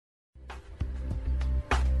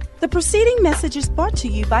The preceding message is brought to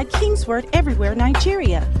you by Kingsword Everywhere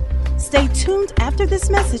Nigeria. Stay tuned after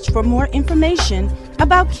this message for more information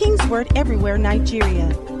about Kingsword Everywhere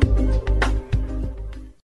Nigeria.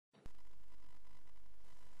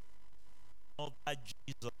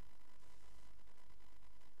 Jesus.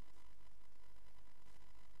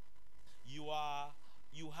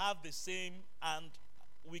 You have the same, and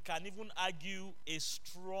we can even argue a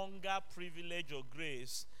stronger privilege or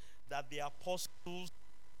grace that the apostles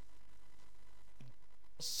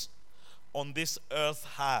on this earth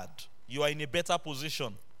had. You are in a better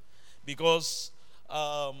position because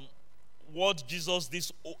what Jesus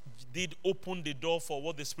did open the door for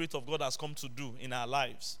what the Spirit of God has come to do in our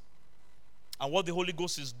lives. And what the Holy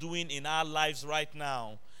Ghost is doing in our lives right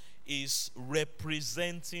now is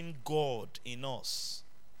representing God in us.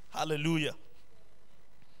 Hallelujah.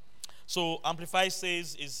 So Amplified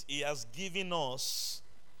says He has given us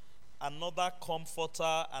another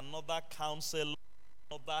comforter, another counselor,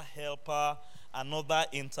 another helper, another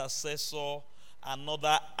intercessor,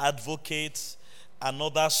 another advocate,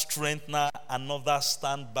 another strengthener, another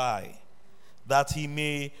standby, that He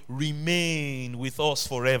may remain with us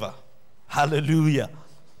forever. Hallelujah.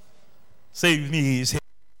 Say with me, His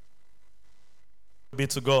be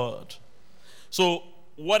to God. So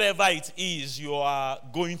whatever it is you are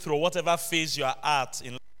going through, whatever phase you are at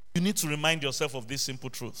in life, you need to remind yourself of this simple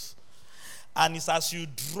truth. And it's as you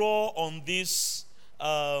draw on this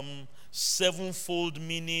sevenfold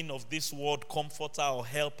meaning of this word comforter or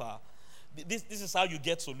helper, this is how you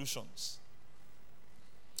get solutions.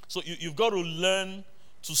 So you've got to learn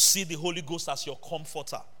to see the Holy Ghost as your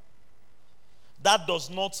comforter. That does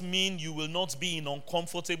not mean you will not be in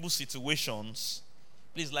uncomfortable situations.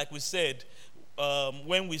 Please, like we said,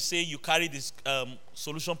 when we say you carry this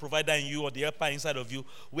solution provider in you or the helper inside of you,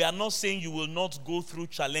 we are not saying you will not go through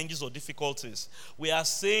challenges or difficulties. We are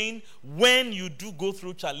saying when you do go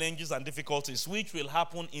through challenges and difficulties, which will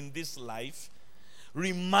happen in this life,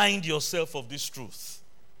 remind yourself of this truth.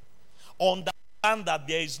 Understand that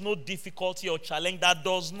there is no difficulty or challenge that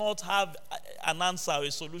does not have an answer or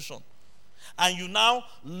a solution. And you now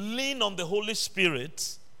lean on the Holy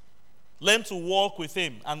Spirit. Learn to walk with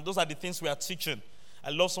Him. And those are the things we are teaching.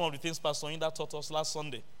 I love some of the things Pastor Inda taught us last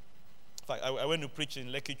Sunday. In fact, I went to preach in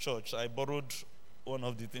Lekki Church. I borrowed one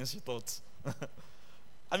of the things she taught.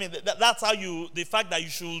 I mean, that's how the fact that you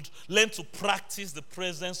should learn to practice the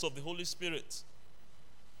presence of the Holy Spirit.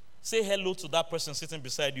 Say hello to that person sitting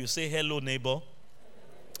beside you. Say hello, neighbor.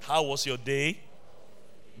 How was your day?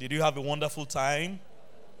 Did you have a wonderful time?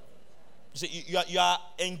 You are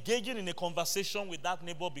engaging in a conversation with that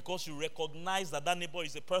neighbor because you recognize that neighbor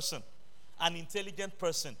is a person, an intelligent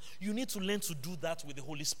person. You need to learn to do that with the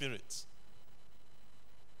Holy Spirit.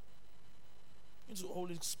 Into the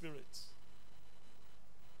Holy Spirit.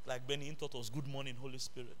 Like Benny Hinn taught us, good morning, Holy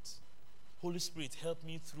Spirit. Holy Spirit, help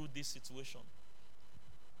me through this situation.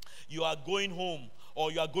 You are going home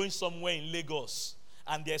or you are going somewhere in Lagos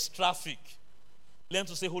and there's traffic. Learn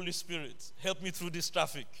to say, Holy Spirit, help me through this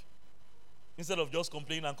traffic. Instead of just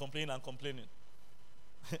complaining and complaining and complaining.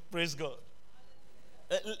 Praise God.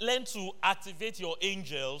 Learn to activate your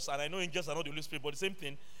angels, and I know angels are not the Holy Spirit, but the same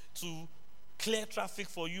thing, to clear traffic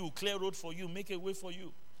for you, clear road for you, make a way for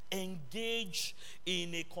you. Engage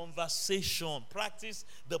in a conversation. Practice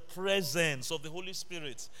the presence of the Holy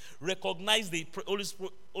Spirit. Recognize the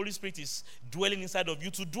Holy Spirit is dwelling inside of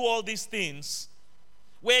you to do all these things.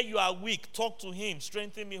 Where you are weak, talk to Him.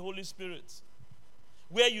 Strengthen me, Holy Spirit.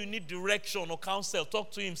 Where you need direction or counsel,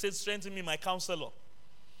 talk to Him. Say, strengthen me, my counselor.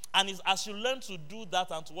 And as you learn to do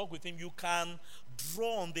that and to work with Him, you can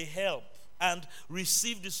draw on the help and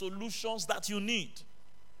receive the solutions that you need.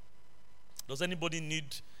 Does anybody need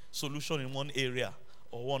solution in one area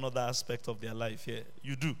or one other aspect of their life here?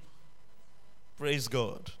 You do. Praise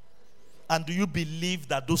God. And do you believe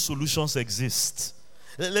that those solutions exist?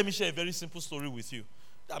 Let me share a very simple story with you.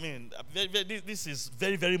 I mean, this is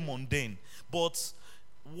very, very mundane. But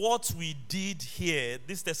what we did here,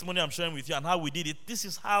 this testimony I'm sharing with you and how we did it, this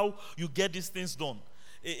is how you get these things done.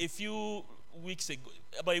 A few weeks ago,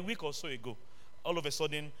 about a week or so ago, all of a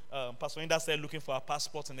sudden, Pastor Inda started looking for our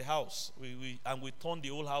passport in the house. We turned the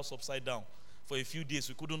whole house upside down. For a few days,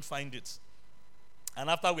 we couldn't find it. And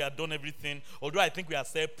after we had done everything, although I think we had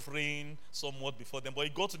started praying somewhat before then, but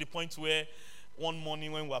it got to the point where one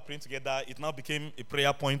morning when we were praying together, it now became a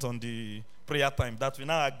prayer point on the prayer time that we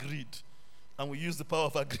now agreed. And we used the power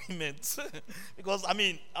of agreement. Because, I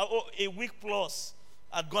mean, a week plus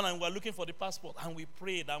had gone and we were looking for the passport. And we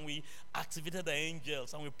prayed and we activated the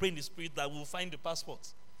angels. And we prayed in the Spirit that we'll find the passport.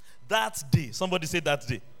 That day, somebody said that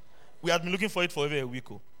day. We had been looking for it for over a week.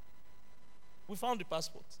 We found the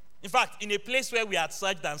passport. In fact, in a place where we had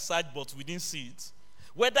searched and searched, but we didn't see it.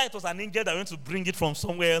 Whether it was an angel that went to bring it from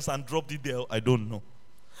somewhere else and dropped it there, I don't know.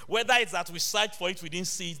 Whether it's that we searched for it, we didn't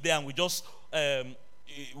see it there, and we just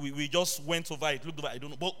went over it, looked over it, I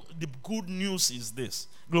don't know. But the good news is this.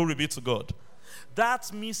 Glory be to God.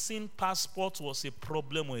 That missing passport was a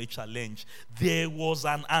problem or a challenge. There was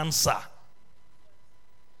an answer.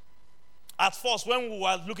 At first, when we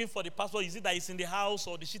were looking for the passport, is it that it's in the house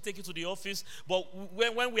or did she take it to the office? But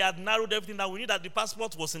when we had narrowed everything down, we knew that the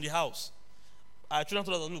passport was in the house. Our children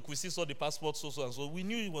told us, look, we still saw the passport, so and so. We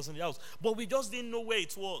knew it was in the house. But we just didn't know where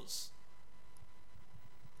it was.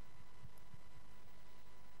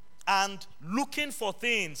 And looking for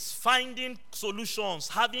things, finding solutions,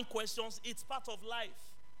 having questions, it's part of life.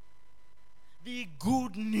 The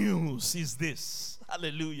good news is this.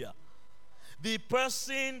 Hallelujah. The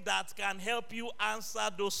person that can help you answer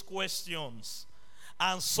those questions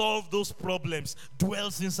and solve those problems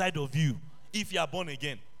dwells inside of you if you are born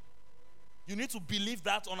again. You need to believe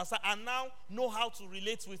that, understand, and now know how to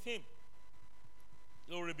relate with him.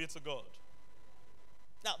 Glory be to God.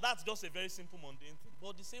 Now, that's just a very simple, mundane thing.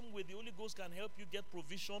 But the same way, the Holy Ghost can help you get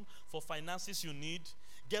provision for finances you need,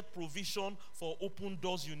 get provision for open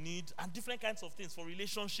doors you need, and different kinds of things for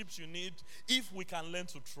relationships you need, if we can learn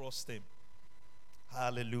to trust him.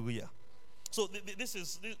 Hallelujah. So this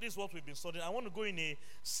is what we've been studying. I want to go in a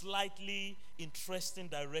slightly interesting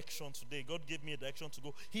direction today. God gave me a direction to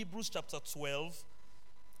go. Hebrews chapter 12.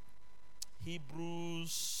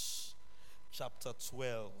 Hebrews chapter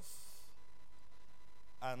 12.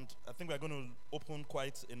 And I think we're going to open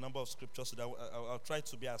quite a number of scriptures, so that I'll try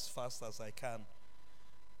to be as fast as I can.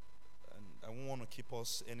 And I won't want to keep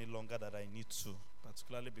us any longer than I need to,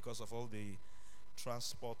 particularly because of all the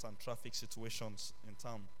transport and traffic situations in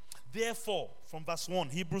town. Therefore, from verse 1,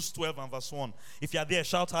 Hebrews 12 and verse 1. If you are there,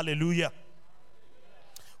 shout hallelujah.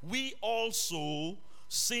 We also,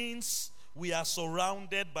 since we are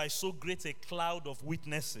surrounded by so great a cloud of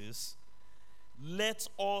witnesses, let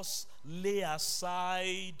us lay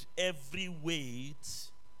aside every weight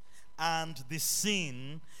and the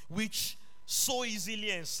sin which so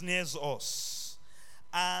easily ensnares us,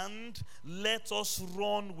 and let us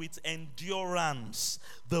run with endurance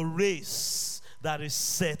the race that is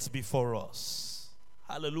set before us.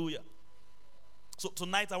 Hallelujah. So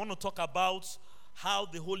tonight I want to talk about how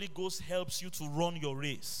the Holy Ghost helps you to run your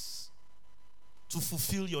race, to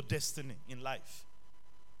fulfill your destiny in life.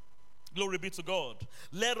 Glory be to God.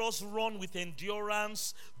 Let us run with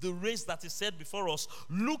endurance the race that is set before us,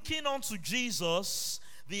 looking unto Jesus,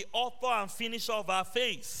 the author and finisher of our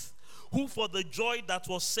faith, who for the joy that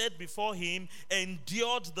was set before him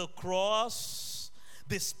endured the cross,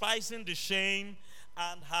 despising the shame,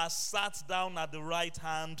 and has sat down at the right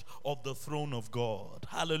hand of the throne of God.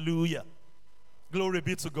 Hallelujah. Glory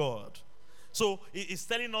be to God. So it's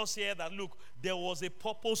telling us here that, look, there was a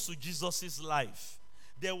purpose to Jesus' life.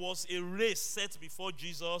 There was a race set before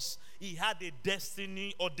Jesus. He had a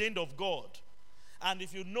destiny ordained of God. And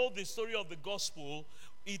if you know the story of the gospel,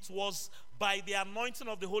 it was by the anointing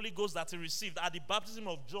of the Holy Ghost that he received at the baptism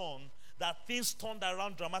of John that things turned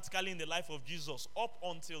around dramatically in the life of Jesus. Up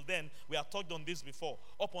until then, we have talked on this before,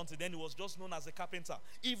 up until then he was just known as a carpenter,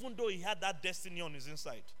 even though he had that destiny on his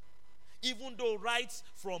inside. Even though right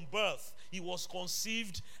from birth, he was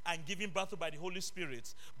conceived and given birth to by the Holy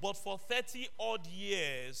Spirit. But for 30 odd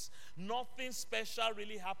years, nothing special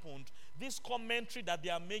really happened. This commentary that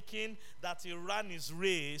they are making, that he ran his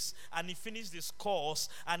race and he finished his course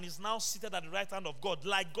and is now seated at the right hand of God,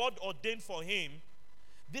 like God ordained for him,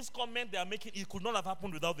 this comment they are making, it could not have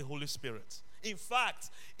happened without the Holy Spirit. In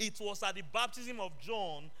fact, it was at the baptism of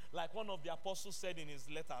John, like one of the apostles said in his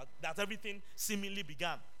letter, that everything seemingly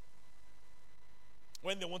began.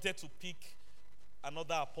 When they wanted to pick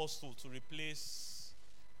another apostle to replace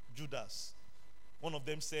Judas, one of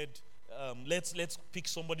them said, let's pick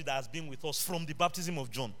somebody that has been with us from the baptism of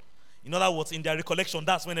John. In other words, in their recollection,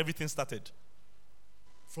 that's when everything started.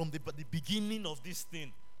 From the beginning of this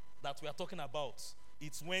thing that we are talking about,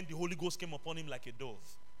 it's when the Holy Ghost came upon him like a dove.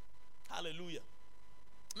 Hallelujah.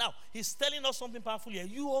 Now, he's telling us something powerful here.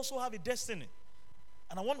 You also have a destiny.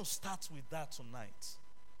 And I want to start with that tonight.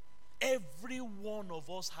 Every one of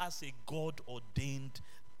us has a God-ordained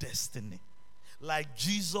destiny. Like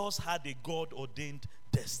Jesus had a God-ordained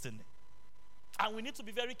destiny. And we need to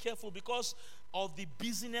be very careful because of the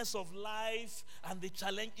busyness of life and the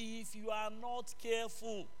challenge. If you are not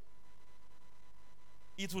careful,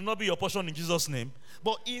 it will not be your portion in Jesus' name.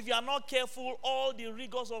 But if you are not careful, all the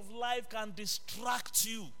rigors of life can distract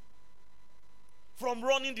you from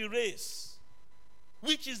running the race,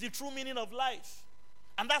 which is the true meaning of life.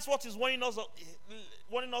 And that's what is warning us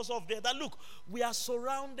of there. That look, we are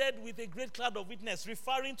surrounded with a great cloud of witness,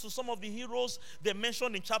 referring to some of the heroes they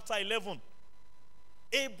mentioned in chapter 11.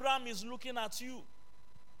 Abraham is looking at you.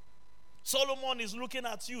 Solomon is looking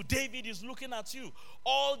at you. David is looking at you.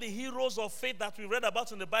 All the heroes of faith that we read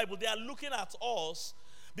about in the Bible, they are looking at us,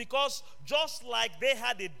 because just like they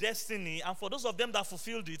had a destiny, and for those of them that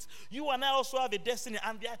fulfilled it, you and I also have a destiny,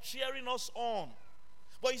 and they are cheering us on.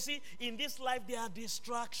 But you see, in this life, there are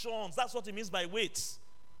distractions. That's what it means by weights.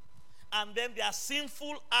 And then there are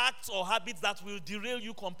sinful acts or habits that will derail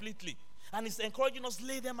you completely. And it's encouraging us,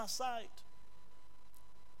 lay them aside.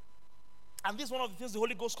 And this is one of the things the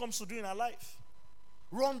Holy Ghost comes to do in our life.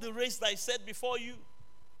 Run the race that is set before you.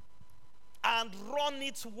 And run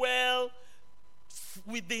it well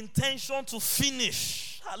with the intention to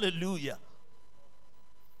finish. Hallelujah.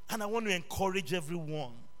 And I want to encourage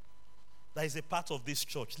everyone that is a part of this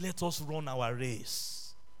church. Let us run our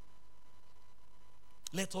race.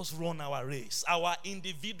 Let us run our race. Our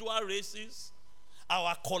individual races,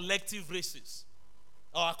 our collective races.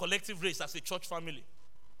 Our collective race as a church family.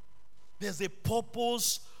 There's a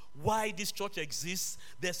purpose why this church exists.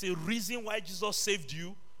 There's a reason why Jesus saved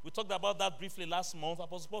you. We talked about that briefly last month.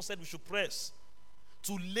 Apostle Paul said we should press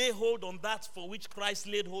to lay hold on that for which Christ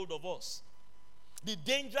laid hold of us. The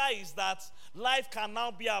danger is that life can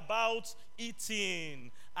now be about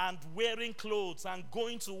eating and wearing clothes and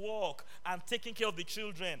going to work and taking care of the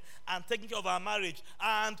children and taking care of our marriage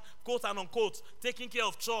and, quote and unquote, taking care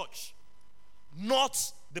of church. Not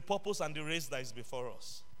the purpose and the race that is before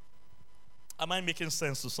us. Am I making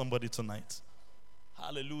sense to somebody tonight?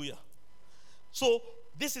 Hallelujah. So,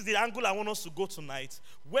 this is the angle I want us to go tonight.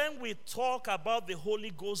 When we talk about the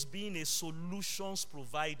Holy Ghost being a solutions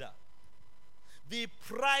provider, the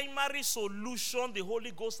primary solution the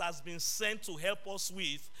Holy Ghost has been sent to help us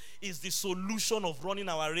with is the solution of running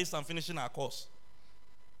our race and finishing our course.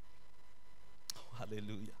 Oh,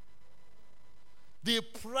 hallelujah. The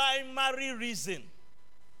primary reason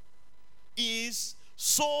is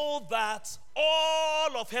so that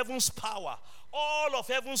all of heaven's power, all of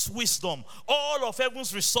heaven's wisdom, all of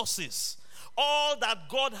heaven's resources, all that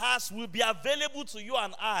God has will be available to you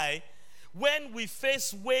and I when we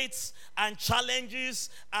face weights and challenges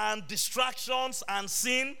and distractions and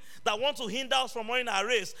sin that want to hinder us from running our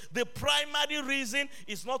race. The primary reason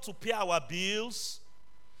is not to pay our bills.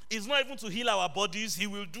 It's not even to heal our bodies. He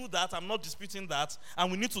will do that. I'm not disputing that.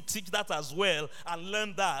 And we need to teach that as well and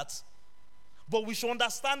learn that. But we should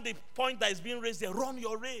understand the point that is being raised there. Run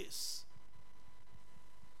your race.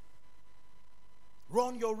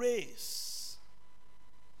 Run your race.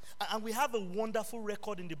 And we have a wonderful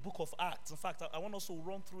record in the book of Acts. In fact, I want us to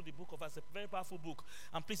run through the book of Acts. It's a very powerful book.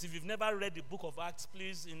 And please, if you've never read the book of Acts,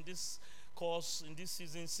 please, in this course, in this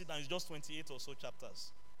season, sit down. It's just 28 or so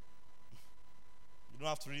chapters. You don't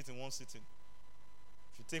have to read it in one sitting.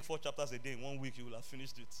 If you take 4 chapters a day in 1 week, you will have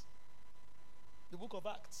finished it. The book of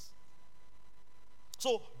Acts.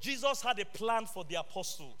 So, Jesus had a plan for the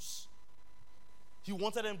apostles. He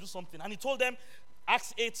wanted them to do something. And he told them,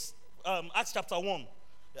 Acts chapter 1.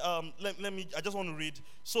 I just want to read.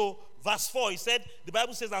 So, verse 4, he said, the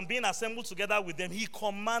Bible says, and being assembled together with them, he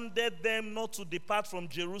commanded them not to depart from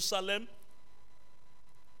Jerusalem,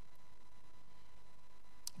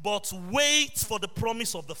 but wait for the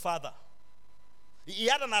promise of the Father. He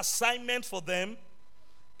had an assignment for them.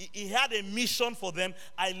 He had a mission for them.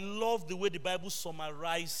 I love the way the Bible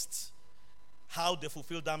summarized how they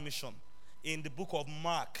fulfilled that mission in the book of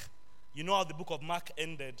Mark. You know how the book of Mark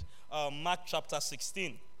ended? Mark chapter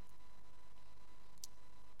 16.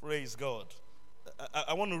 Praise God.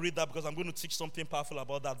 I want to read that because I'm going to teach something powerful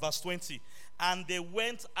about that. Verse 20. And they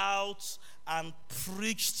went out and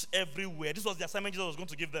preached everywhere. This was the assignment Jesus was going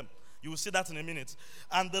to give them. You will see that in a minute.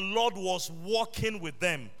 And the Lord was walking with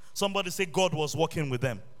them. Somebody say God was walking with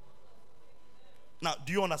them. Now,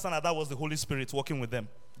 do you understand that was the Holy Spirit walking with them?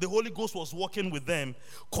 The Holy Ghost was walking with them,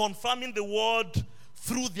 confirming the word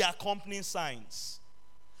through the accompanying signs.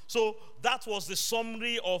 So that was the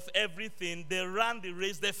summary of everything. They ran the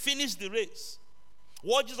race. They finished the race.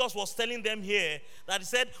 What Jesus was telling them here, that he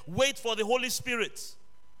said, wait for the Holy Spirit.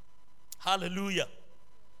 Hallelujah.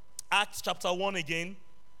 Acts chapter 1 again.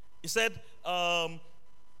 He said,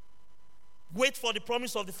 wait for the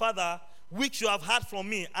promise of the Father, which you have heard from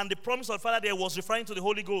me. And the promise of the Father there was referring to the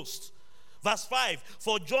Holy Ghost. Verse 5,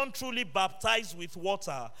 for John truly baptized with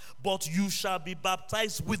water, but you shall be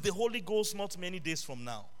baptized with the Holy Ghost not many days from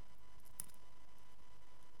now.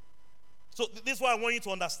 So this is what I want you to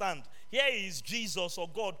understand. Here is Jesus or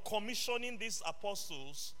God commissioning these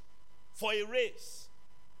apostles for a race,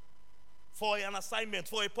 for an assignment,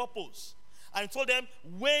 for a purpose. And he told them,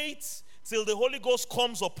 wait till the Holy Ghost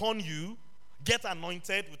comes upon you. Get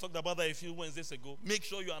anointed. We talked about that a few Wednesdays ago. Make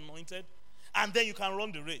sure you're anointed. And then you can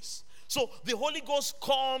run the race. So the Holy Ghost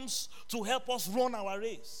comes to help us run our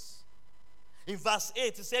race. In verse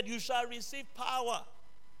 8, he said, you shall receive power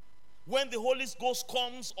when the Holy Ghost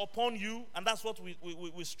comes upon you. And that's what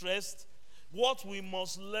we stressed. What we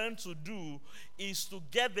must learn to do is to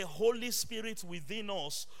get the Holy Spirit within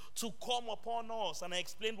us to come upon us. And I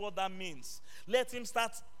explained what that means. Let him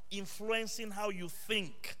start influencing how you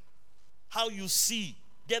think, how you see.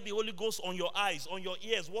 Get the Holy Ghost on your eyes, on your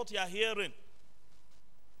ears, what you are hearing.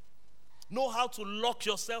 Know how to lock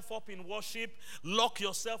yourself up in worship, lock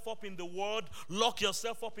yourself up in the word, lock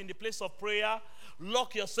yourself up in the place of prayer,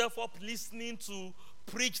 lock yourself up listening to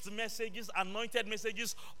preached messages, anointed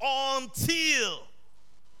messages, until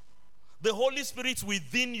the Holy Spirit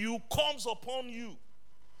within you comes upon you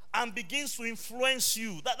and begins to influence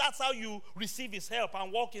you. That's how you receive his help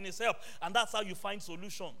and walk in his help. And that's how you find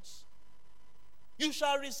solutions. You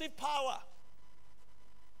shall receive power.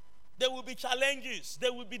 There will be challenges.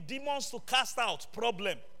 There will be demons to cast out,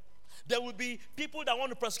 problem. There will be people that want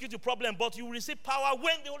to prosecute your problem, but you will receive power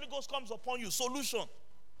when the Holy Ghost comes upon you, solution.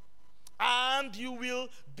 And you will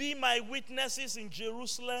be my witnesses in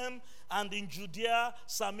Jerusalem and in Judea,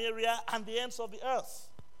 Samaria, and the ends of the earth.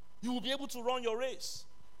 You will be able to run your race.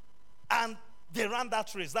 And they ran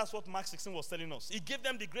that race. That's what Mark 16 was telling us. He gave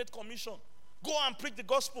them the Great Commission. Go and preach the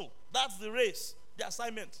gospel. That's the race, the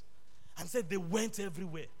assignment. And said they went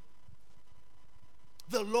everywhere.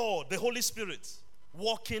 The Lord, the Holy Spirit,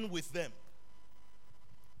 walking with them.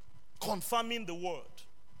 Confirming the word.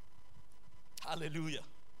 Hallelujah.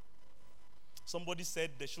 Somebody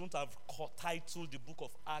said they shouldn't have titled the book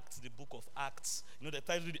of Acts. You know, they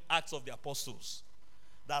titled the Acts of the Apostles.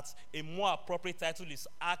 That a more appropriate title is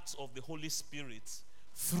Acts of the Holy Spirit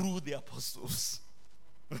through the apostles.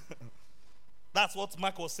 That's what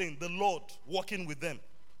Mark was saying. The Lord walking with them,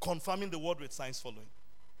 confirming the word with signs following.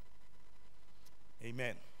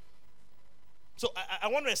 Amen. So I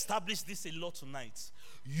want to establish this a lot tonight.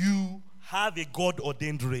 You have a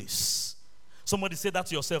God-ordained race. Somebody say that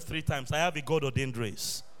to yourself 3 times. I have a God-ordained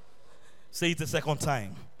race. Say it a second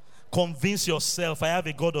time. Convince yourself I have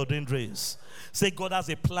a God-ordained race. Say God has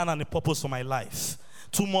a plan and a purpose for my life.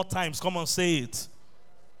 2 more times. Come on, say it.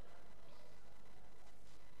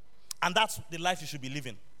 And that's the life you should be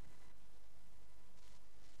living.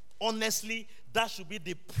 Honestly, that should be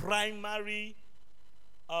the primary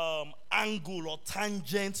angle or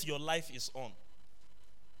tangent your life is on.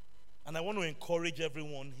 And I want to encourage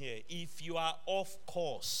everyone here, if you are off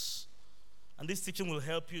course, and this teaching will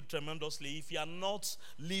help you tremendously, if you are not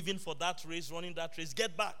living for that race, running that race,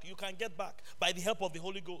 get back. You can get back by the help of the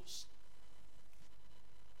Holy Ghost.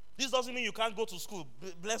 This doesn't mean you can't go to school.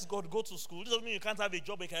 Bless God, go to school. This doesn't mean you can't have a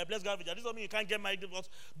job. Bless God, have a job. This doesn't mean you can't get married.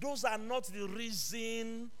 Those are not the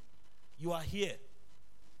reason you are here.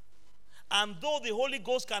 And though the Holy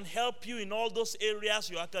Ghost can help you in all those areas,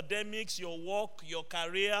 your academics, your work, your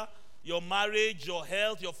career, your marriage, your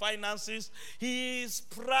health, your finances, his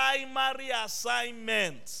primary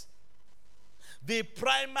assignment, the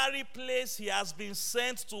primary place he has been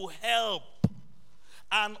sent to help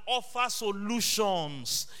and offer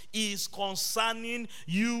solutions, is concerning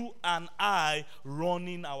you and I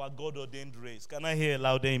running our God-ordained race. Can I hear a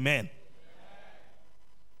loud amen?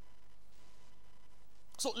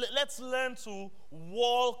 So let's learn to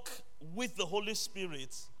walk with the Holy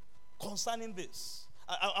Spirit concerning this.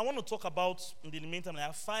 I want to talk about, in the meantime, I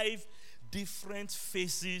have 5 different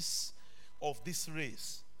phases of this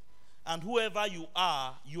race. And whoever you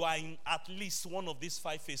are in at least one of these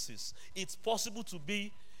 5 phases. It's possible to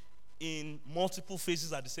be in multiple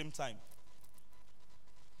phases at the same time.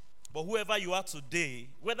 But whoever you are today,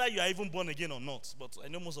 whether you are even born again or not, but I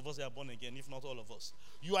know most of us are born again, if not all of us,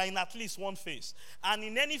 you are in at least one phase. And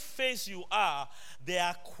in any phase you are, there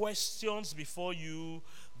are questions before you,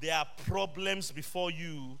 there are problems before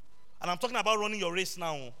you. And I'm talking about running your race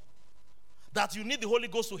now. That you need the Holy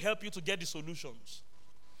Ghost to help you to get the solutions.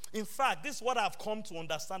 In fact, this is what I've come to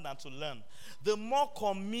understand and to learn. The more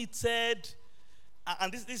committed,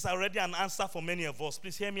 and this is already an answer for many of us.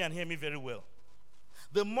 Please hear me and hear me very well.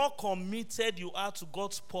 The more committed you are to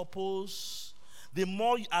God's purpose, the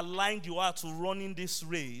more aligned you are to running this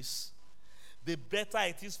race, the better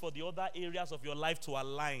it is for the other areas of your life to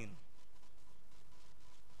align.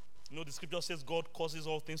 You know, the scripture says God causes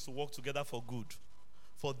all things to work together for good,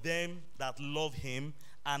 for them that love him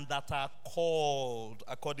and that are called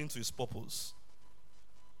according to his purpose.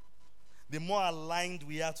 The more aligned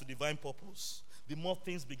we are to divine purpose, the more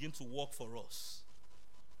things begin to work for us.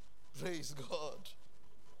 Praise God.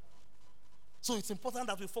 So it's important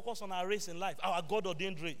that we focus on our race in life, our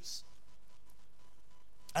God-ordained race.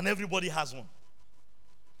 And everybody has one.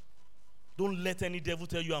 Don't let any devil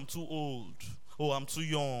tell you I'm too old. Oh, I'm too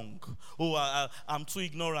young. Oh, I'm too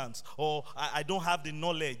ignorant. Or I don't have the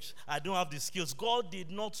knowledge. I don't have the skills. God did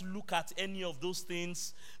not look at any of those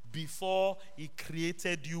things before he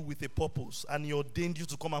created you with a purpose. And he ordained you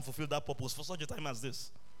to come and fulfill that purpose for such a time as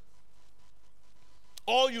this.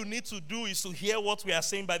 All you need to do is to hear what we are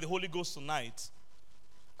saying by the Holy Ghost tonight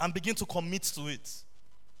and begin to commit to it.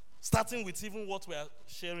 Starting with even what we are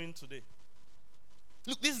sharing today.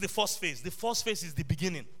 Look, this is the first phase. The first phase is the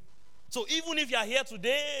beginning. So even if you are here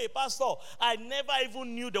today, Pastor, I never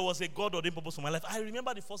even knew there was a God-ordained purpose for my life. I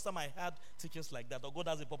remember the first time I had teachings like that, that God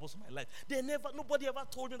has a purpose for my life. Nobody ever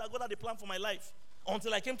told me that God had a plan for my life.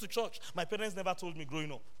 Until I came to church. My parents never told me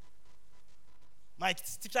growing up. My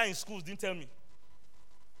teacher in schools didn't tell me.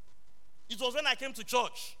 It was when I came to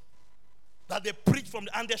church that they preached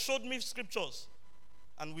and they showed me scriptures.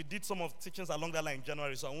 And we did some of teachings along that line in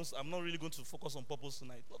January, so I'm not really going to focus on purpose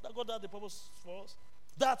tonight. But God had the purpose for us.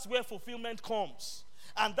 That's where fulfillment comes.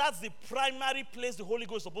 And that's the primary place the Holy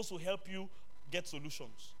Ghost is supposed to help you get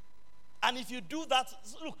solutions. And if you do that,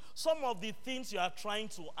 look, some of the things you are trying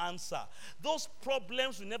to answer, those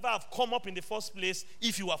problems will never have come up in the first place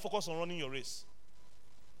if you are focused on running your race.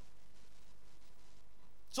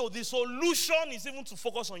 So the solution is even to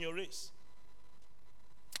focus on your race.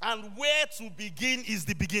 And where to begin is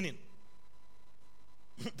the beginning.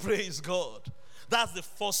 Praise God. That's the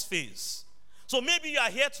first phase. So maybe you are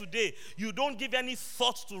here today, you don't give any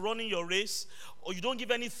thought to running your race, or you don't give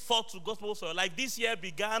any thought to God's purpose for your life. This year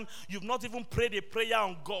began, you've not even prayed a prayer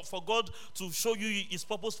on God for God to show you his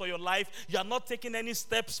purpose for your life. You are not taking any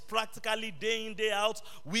steps practically day in, day out,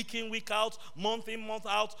 week in, week out, month in, month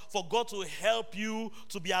out, for God to help you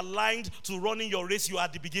to be aligned to running your race. You are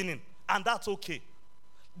at the beginning, and that's okay.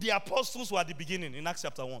 The apostles were at the beginning in Acts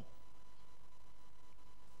chapter 1.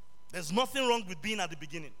 There's nothing wrong with being at the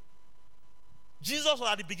beginning. Jesus was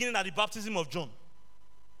at the beginning at the baptism of John.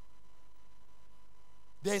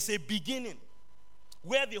 There is a beginning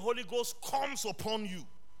where the Holy Ghost comes upon you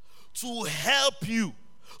to help you,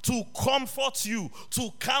 to comfort you, to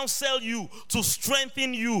counsel you, to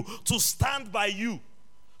strengthen you, to stand by you,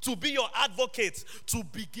 to be your advocate, to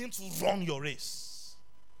begin to run your race.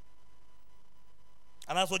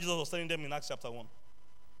 And that's what Jesus was telling them in Acts chapter 1.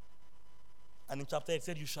 And in chapter 8 it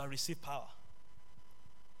said, you shall receive power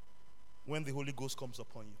when the Holy Ghost comes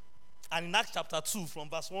upon you. And in Acts chapter 2, from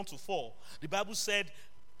verse 1 to 4, the Bible said,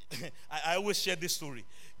 I always share this story.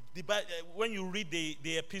 When you read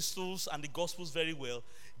the epistles and the gospels very well,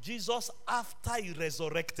 Jesus, after he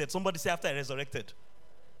resurrected, somebody say after he resurrected,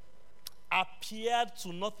 appeared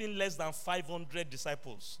to nothing less than 500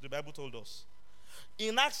 disciples, the Bible told us.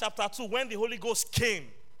 In Acts chapter 2, when the Holy Ghost came,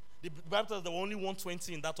 the Bible tells us there were only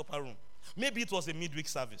 120 in that upper room. Maybe it was a midweek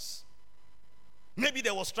service. Maybe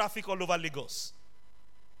there was traffic all over Lagos.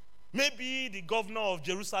 Maybe the governor of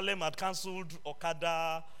Jerusalem had cancelled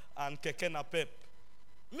Okada and Keke Napep.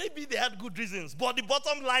 Maybe they had good reasons. But the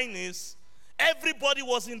bottom line is, everybody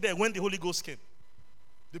was in there when the Holy Ghost came.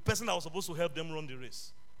 The person that was supposed to help them run the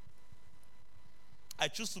race. I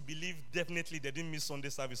choose to believe definitely they didn't miss Sunday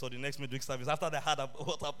service or the next midweek service after they heard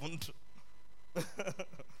what happened.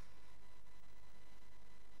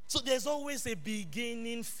 So there's always a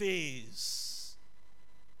beginning phase.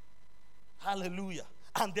 Hallelujah.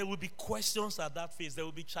 And there will be questions at that phase. There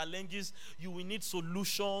will be challenges. You will need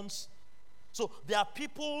solutions. So there are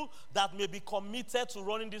people that may be committed to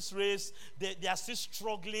running this race. They are still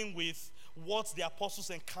struggling with what the apostles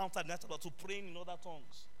encountered to praying in other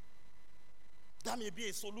tongues. That may be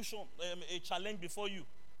a solution, a challenge before you.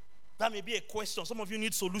 That may be a question. Some of you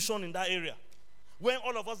need solution in that area. When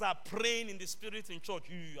all of us are praying in the Spirit in church,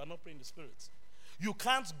 you are not praying in the Spirit. You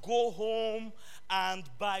can't go home and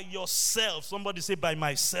by yourself, somebody say by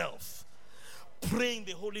myself, pray in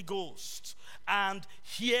the Holy Ghost and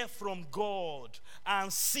hear from God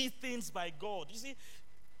and see things by God. You see,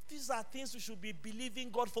 these are things we should be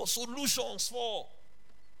believing God for solutions for.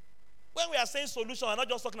 When we are saying solution, we're not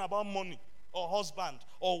just talking about money or husband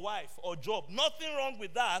or wife or job. Nothing wrong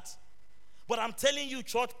with that. But I'm telling you,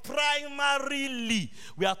 church, primarily,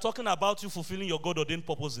 we are talking about you fulfilling your God-ordained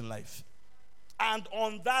purpose in life. And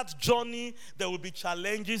on that journey, there will be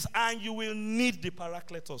challenges, and you will need the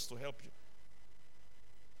Paracletos to help you.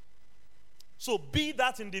 So be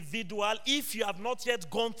that individual, if you have not yet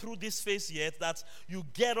gone through this phase yet, that you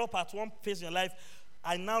get up at one phase in your life,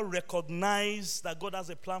 I now recognize that God has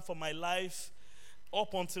a plan for my life.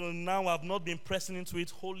 Up until now, I've not been pressing into it.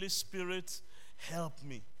 Holy Spirit, help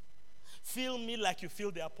me. Feel me like you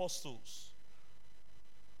feel the apostles.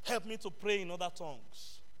 Help me to pray in other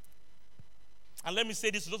tongues. And let me say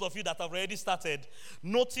this to those of you that have already started.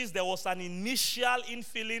 Notice there was an initial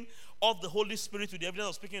infilling of the Holy Spirit with the evidence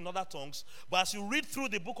of speaking in other tongues. But as you read through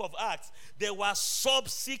the book of Acts, there were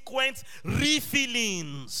subsequent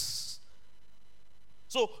refillings.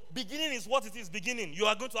 So beginning is what it is, beginning. You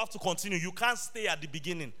are going to have to continue. You can't stay at the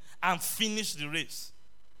beginning and finish the race.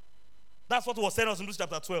 That's what was said us in Luke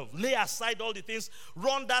chapter 12. Lay aside all the things,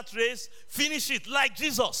 run that race, finish it like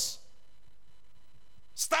Jesus.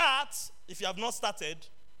 Start, if you have not started,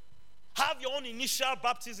 have your own initial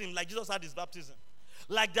baptism like Jesus had his baptism.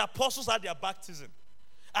 Like the apostles had their baptism.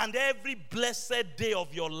 And every blessed day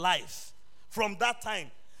of your life, from that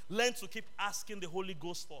time, learn to keep asking the Holy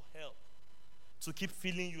Ghost for help. To keep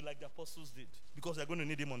filling you like the apostles did. Because you're going to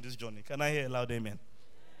need him on this journey. Can I hear a loud amen?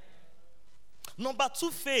 Number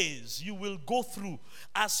 2 phase you will go through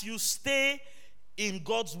as you stay in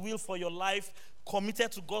God's will for your life,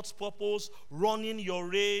 committed to God's purpose, running your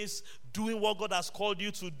race, doing what God has called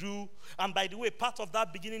you to do. And by the way, part of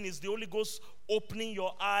that beginning is the Holy Ghost opening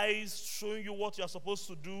your eyes, showing you what you're supposed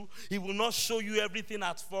to do. He will not show you everything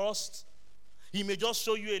at first. He may just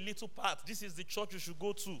show you a little part. This is the church you should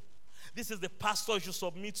go to. This is the pastor you should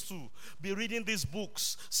submit to. Be reading these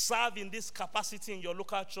books. Serve in this capacity in your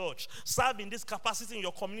local church. Serve in this capacity in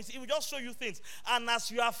your community. He will just show you things. And as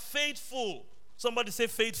you are faithful, somebody say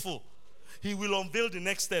faithful, he will unveil the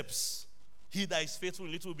next steps. He that is faithful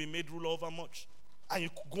in little will be made ruler over much. And you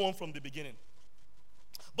go on from the beginning.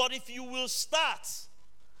 But if you will start,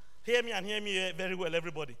 hear me and hear me very well,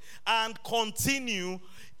 everybody, and continue,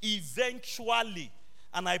 eventually,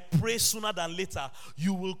 and I pray sooner than later,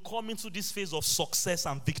 you will come into this phase of success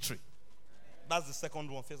and victory. That's the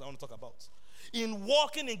second one phase I want to talk about. In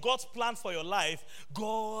walking in God's plan for your life,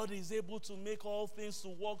 God is able to make all things to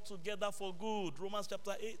work together for good. Romans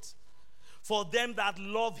chapter 8. For them that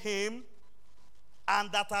love him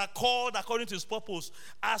and that are called according to his purpose,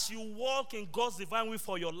 as you walk in God's divine will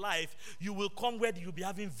for your life, you will come where you'll be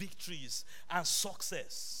having victories and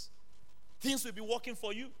success. Things will be working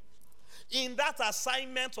for you. In that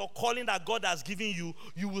assignment or calling that God has given you,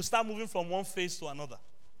 you will start moving from one phase to another.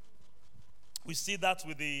 We see that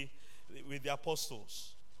with the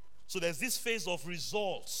apostles. So there's this phase of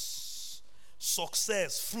results,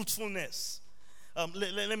 success, fruitfulness.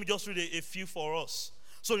 Let me just read a few for us.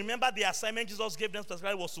 So remember, the assignment Jesus gave them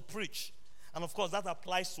specifically was to preach. And of course, that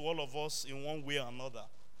applies to all of us in one way or another.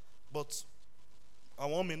 But our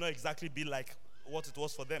one may not exactly be like what it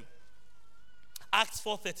was for them. Acts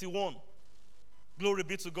 4:31. Glory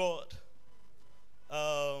be to God.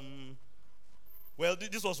 Well,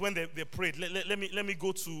 this was when they prayed. Let me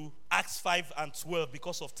go to Acts 5:12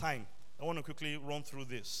 because of time. I want to quickly run through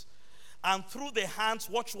this. And through the hands,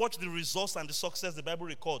 watch the results and the success the Bible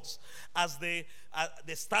records. As they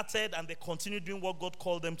started and they continued doing what God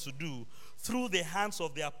called them to do. Through the hands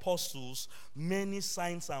of the apostles, many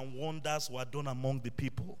signs and wonders were done among the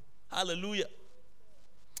people. Hallelujah.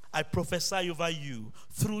 I prophesy over you,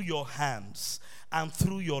 through your hands and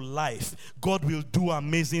through your life, God will do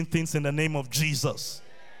amazing things in the name of Jesus.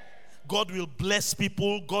 God will bless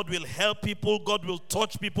people. God will help people. God will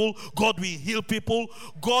touch people. God will heal people.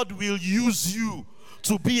 God will use you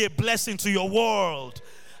to be a blessing to your world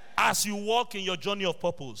as you walk in your journey of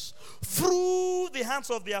purpose. Through the hands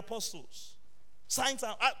of the apostles. Signs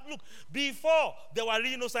and look, before there were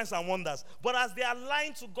really no signs and wonders, but as they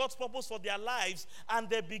aligned to God's purpose for their lives and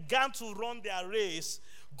they began to run their race,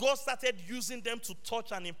 God started using them to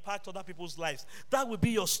touch and impact other people's lives. That will be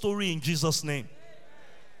your story in Jesus' name.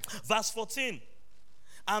 Verse 14.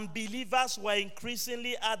 And believers were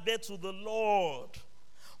increasingly added to the Lord.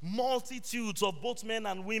 Multitudes of both men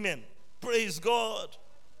and women. Praise God.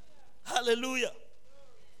 Hallelujah.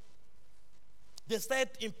 They started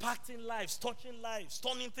impacting lives, touching lives,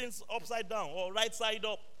 turning things upside down or right side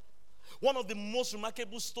up. One of the most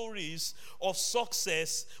remarkable stories of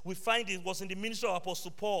success we find it was in the ministry of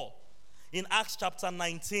Apostle Paul in Acts chapter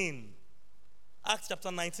 19. Acts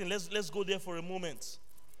chapter 19. Let's go there for a moment.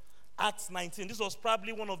 Acts 19. This was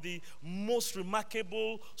probably one of the most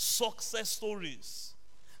remarkable success stories.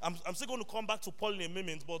 I'm still going to come back to Paul in a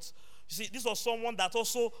moment, but you see, this was someone that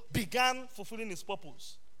also began fulfilling his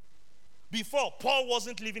purpose. Before, Paul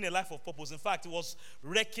wasn't living a life of purpose. In fact, he was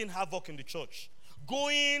wreaking havoc in the church.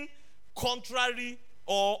 Going contrary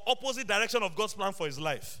or opposite direction of God's plan for his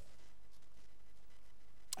life.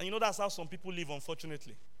 And you know that's how some people live,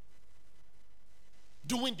 unfortunately.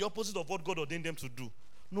 Doing the opposite of what God ordained them to do.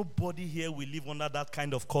 Nobody here will live under that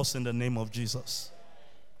kind of curse in the name of Jesus.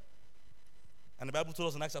 And the Bible told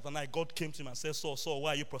us in Acts chapter 9, God came to him and said, Saul,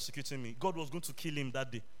 why are you persecuting me? God was going to kill him that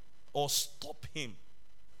day or stop him.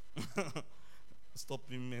 Stop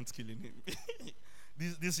him, meant killing him.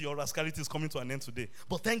 This your rascality is coming to an end today.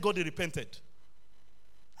 But thank God he repented.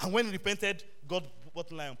 And when he repented, God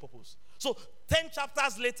brought life on purpose. So 10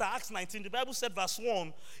 chapters later, Acts 19, the Bible said, verse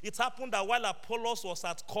 1, it happened that while Apollos was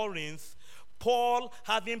at Corinth, Paul,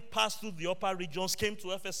 having passed through the upper regions, came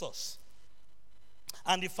to Ephesus.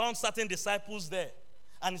 And he found certain disciples there.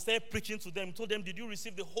 And he started preaching to them. He told them, did you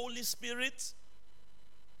receive the Holy Spirit?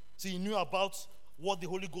 So he knew about what the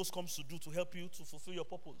Holy Ghost comes to do to help you to fulfill your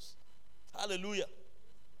purpose. Hallelujah.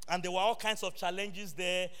 And there were all kinds of challenges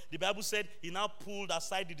there. The Bible said he now pulled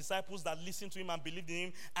aside the disciples that listened to him and believed in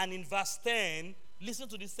him. And in verse 10, listen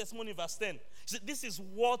to this testimony in verse 10. He said, this is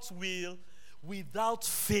what will, without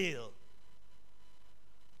fail,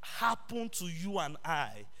 happen to you and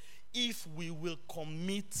I if we will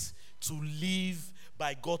commit to live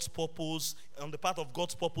by God's purpose, on the part of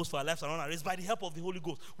God's purpose for our lives and on our race, by the help of the Holy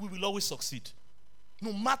Ghost. We will always succeed.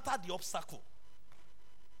 No matter the obstacle,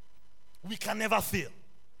 we can never fail.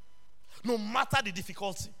 No matter the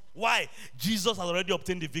difficulty. Why? Jesus has already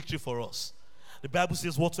obtained the victory for us. The Bible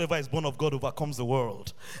says, whatsoever is born of God overcomes the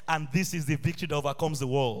world. And this is the victory that overcomes the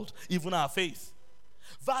world, even our faith.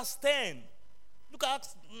 Verse 10. Look at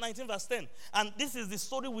Acts 19, verse 10. And this is the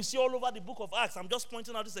story we see all over the book of Acts. I'm just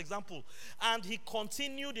pointing out this example. And he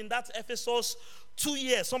continued in that Ephesus 2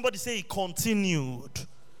 years. Somebody say he continued.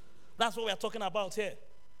 That's what we are talking about here.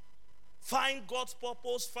 Find God's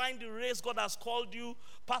purpose. Find the race God has called you.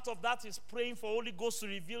 Part of that is praying for Holy Ghost to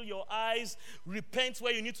reveal your eyes. Repent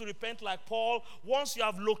where you need to repent like Paul. Once you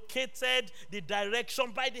have located the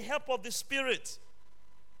direction by the help of the Spirit,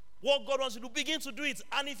 what God wants you to do, begin to do it.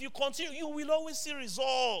 And if you continue, you will always see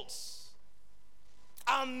results.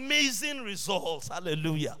 Amazing results.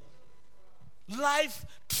 Hallelujah. Life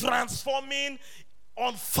transforming,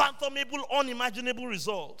 unfathomable, unimaginable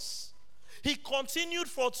results. He continued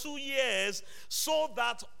for 2 years so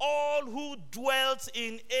that all who dwelt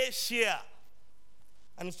in Asia,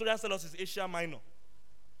 and historians tell us it's Asia Minor.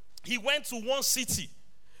 He went to one city.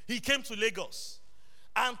 He came to Lagos.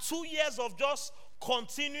 And 2 years of just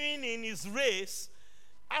continuing in his race,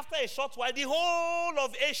 after a short while, the whole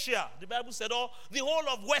of Asia, the Bible said, the whole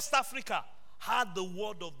of West Africa had the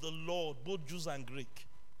word of the Lord, both Jews and Greek.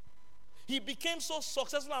 He became so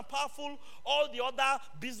successful and powerful, all the other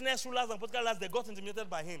business rulers and political rulers, they got intimidated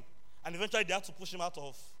by him. And eventually they had to push him out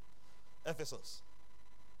of Ephesus.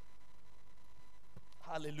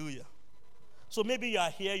 Hallelujah. So maybe you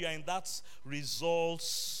are here, you are in that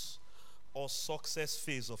results or success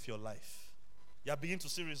phase of your life. You are beginning to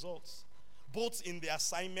see results, both in the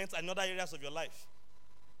assignments and other areas of your life.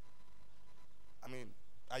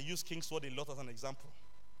 I use Kingsword a lot as an example.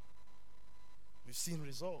 We've seen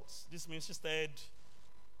results. This ministry started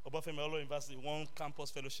Obafemi University, one campus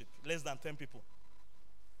fellowship, less than 10 people.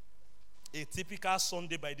 A typical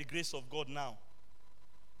Sunday, by the grace of God now,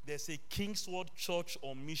 there's a Kingsword church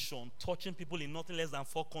on mission, touching people in nothing less than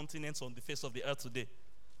 4 continents on the face of the earth today.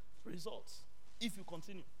 Results, if you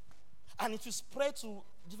continue. And it will spread to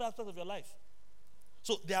different aspects of your life.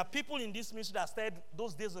 So there are people in this ministry that started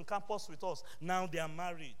those days on campus with us. Now they are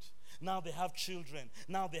married. Now they have children.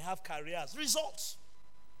 Now they have careers. Results.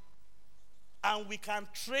 And we can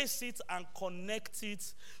trace it and connect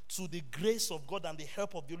it to the grace of God and the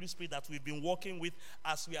help of the Holy Spirit that we've been working with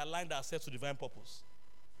as we aligned ourselves to divine purpose.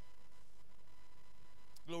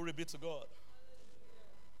 Glory be to God.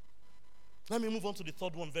 Let me move on to the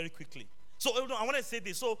third one very quickly. So I want to say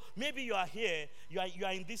this. So maybe you are here, you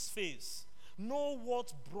are in this phase. Know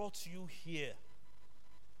what brought you here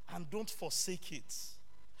and don't forsake it.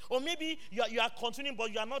 Or maybe you are continuing,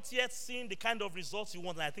 but you are not yet seeing the kind of results you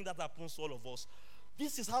want. And I think that happens to all of us.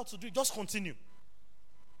 This is how to do it. Just continue.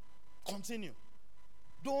 Continue.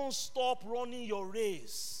 Don't stop running your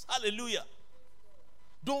race. Hallelujah.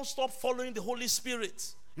 Don't stop following the Holy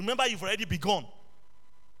Spirit. Remember, you've already begun.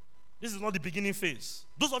 This is not the beginning phase.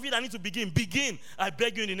 Those of you that need to begin. I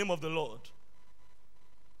beg you in the name of the Lord.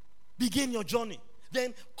 Begin your journey.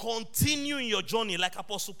 Then continue in your journey like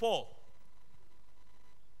Apostle Paul.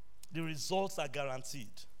 The results are guaranteed.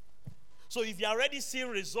 So if you're already seeing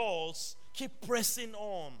results, keep pressing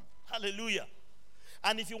on. Hallelujah.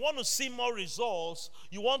 And if you want to see more results,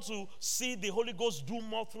 you want to see the Holy Ghost do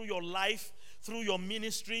more through your life, through your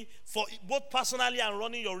ministry, for both personally and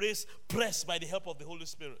running your race, press by the help of the Holy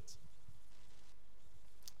Spirit.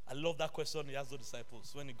 I love that question he asked the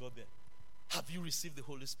disciples when he got there. Have you received the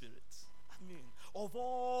Holy Spirit? Of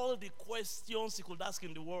all the questions he could ask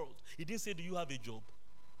in the world, he didn't say, do you have a job?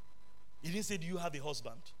 He didn't say, do you have a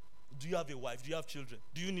husband? Do you have a wife? Do you have children?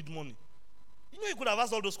 Do you need money? He could have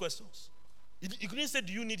asked all those questions. He couldn't say,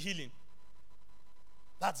 do you need healing?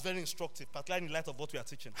 That's very instructive, particularly in light of what we are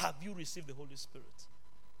teaching. Have you received the Holy Spirit?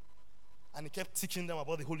 And he kept teaching them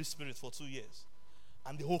about the Holy Spirit for 2 years.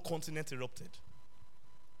 And the whole continent erupted.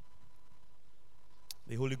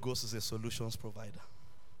 The Holy Ghost is a solutions provider.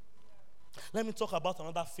 Let me talk about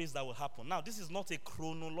another phase that will happen. Now, this is not a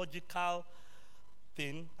chronological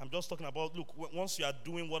thing. I'm just talking about, look, once you are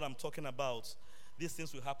doing what I'm talking about, these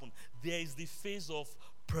things will happen. There is the phase of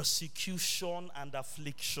persecution and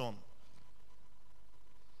affliction,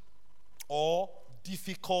 or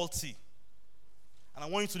difficulty. And I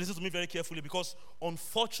want you to listen to me very carefully, because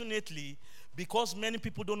unfortunately, because many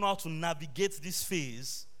people don't know how to navigate this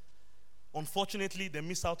phase, unfortunately, they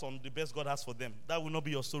miss out on the best God has for them. That will not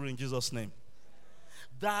be your story in Jesus' name.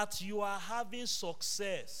 That you are having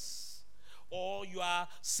success, or you are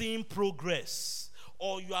seeing progress,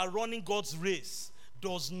 or you are running God's race,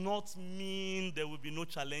 does not mean there will be no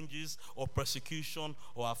challenges or persecution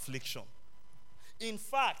or affliction. In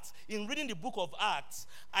fact, in reading the book of Acts,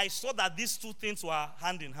 I saw that these two things were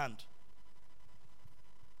hand in hand.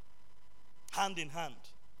 Hand in hand.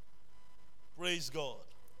 Praise God.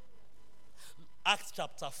 Acts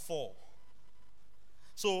chapter 4.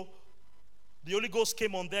 So, the Holy Ghost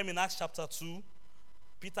came on them in Acts chapter 2.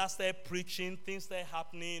 Peter started preaching, things started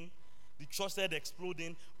happening. The church started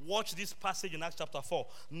exploding. Watch this passage in Acts chapter 4.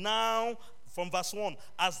 Now, from verse 1,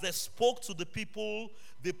 as they spoke to the people,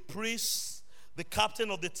 the priests, the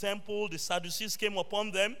captain of the temple, the Sadducees came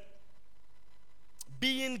upon them,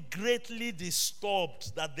 being greatly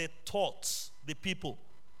disturbed that they taught the people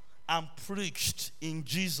and preached in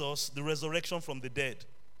Jesus the resurrection from the dead.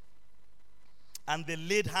 And they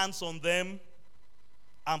laid hands on them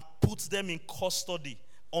and put them in custody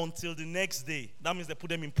until the next day. That means they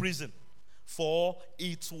put them in prison, for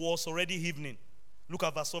it was already evening. Look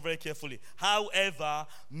at verse 4 very carefully. However,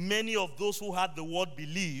 many of those who had the word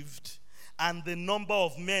believed, and the number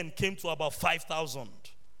of men came to about 5,000.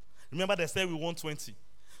 Remember, they said we want 20.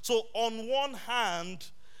 So on one hand,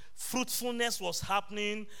 fruitfulness was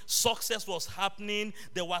happening, success was happening,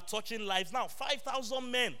 they were touching lives. Now, 5,000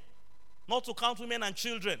 men, not to count women and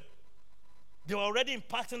children. They were already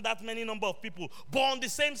impacting that many number of people. But on the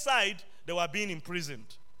same side, they were being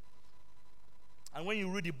imprisoned. And when you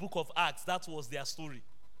read the book of Acts, that was their story.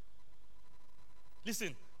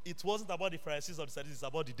 Listen, it wasn't about the Pharisees or the Sadducees, it's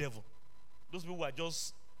about the devil. Those people were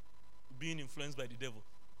just being influenced by the devil.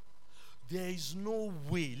 There is no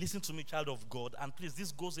way, listen to me, child of God, and please,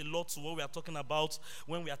 this goes a lot to what we are talking about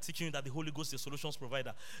when we are teaching you that the Holy Ghost is a solutions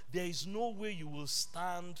provider. There is no way you will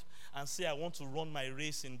stand and say, I want to run my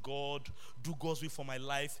race in God, do God's will for my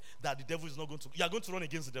life, that the devil is not going to. You are going to run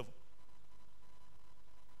against the devil.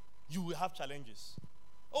 You will have challenges.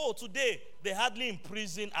 Oh, today, they hardly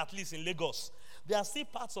imprison, at least in Lagos. There are still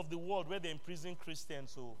parts of the world where they imprison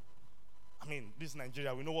Christians, so I mean, this is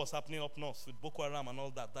Nigeria. We know what's happening up north with Boko Haram and all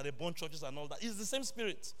that. That they burn churches and all that. It's the same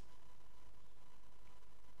spirit.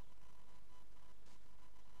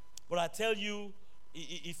 But I tell you,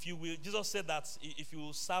 if you will, Jesus said that if you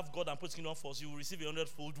will serve God and put His kingdom first, you will receive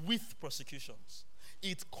 100-fold with persecutions.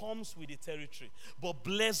 It comes with the territory. But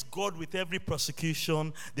bless God, with every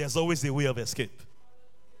persecution, there's always a way of escape.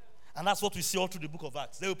 And that's what we see all through the book of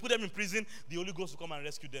Acts. They will put them in prison. The Holy Ghost will come and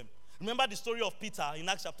rescue them. Remember the story of Peter in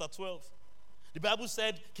Acts chapter 12. The Bible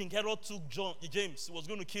said King Herod took James. He was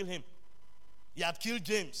going to kill him. He had killed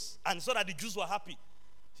James. And he saw that the Jews were happy.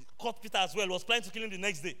 He caught Peter as well. He was planning to kill him the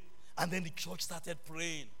next day. And then the church started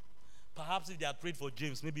praying. Perhaps if they had prayed for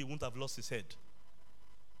James, maybe he wouldn't have lost his head.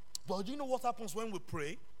 But do you know what happens when we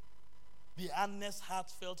pray? The earnest,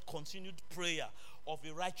 heartfelt, continued prayer of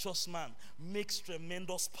a righteous man makes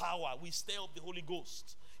tremendous power. We stir up the Holy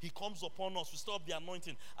Ghost. He comes upon us. We stir up the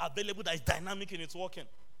anointing available that is dynamic in its working.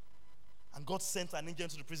 And God sent an angel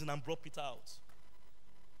into the prison and brought Peter out.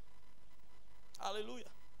 Hallelujah.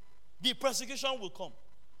 The persecution will come,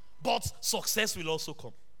 but success will also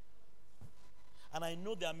come. And I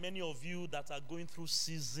know there are many of you that are going through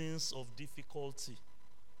seasons of difficulty.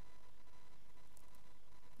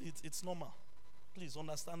 It's normal. Please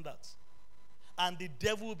understand that. And the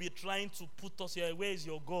devil will be trying to put us here. Where is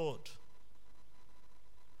your God?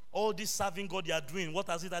 All this serving God you are doing, what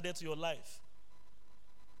has it added to your life?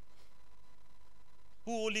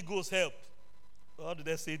 Who Holy Ghost help? How do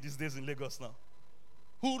they say these days in Lagos now?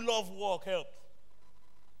 Who love work help?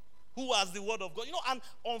 Who has the word of God? You know, and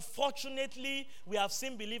unfortunately, we have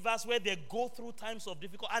seen believers where they go through times of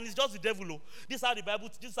difficulty, and it's just the devil. Oh. This is how the Bible,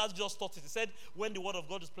 this is how Jesus taught it. He said, when the word of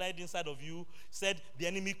God is planted inside of you, said the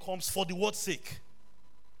enemy comes for the word's sake.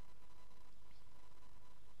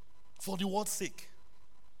 For the word's sake.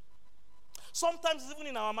 Sometimes even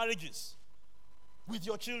in our marriages, with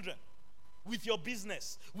your children. with your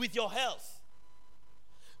business, with your health.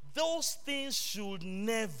 Those things should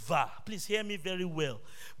never, please hear me very well,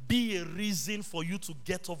 be a reason for you to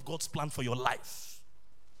get off God's plan for your life.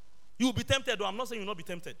 You will be tempted, though. I'm not saying you will not be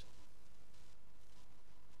tempted.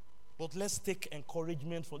 But let's take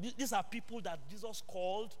encouragement from these are people that Jesus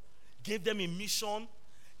called, gave them a mission,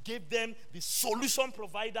 gave them the solution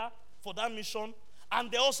provider for that mission, and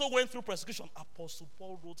they also went through persecution. Apostle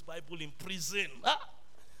Paul wrote Bible in prison.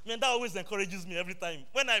 Man, that always encourages me every time.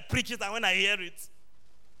 When I preach it and when I hear it.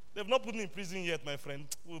 They've not put me in prison yet, my friend.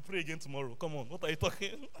 We'll pray again tomorrow. Come on, what are you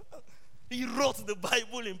talking? He wrote the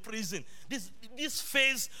Bible in prison. This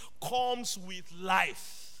phase comes with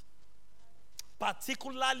life.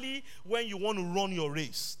 Particularly when you want to run your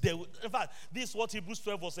race. In fact, this is what Hebrews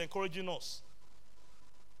 12 was encouraging us.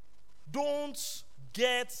 Don't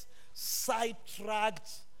get sidetracked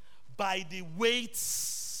by the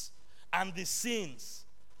weights and the sins,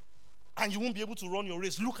 and you won't be able to run your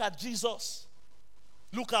race. Look at Jesus.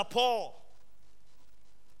 Look at Paul.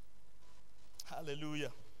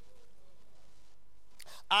 Hallelujah.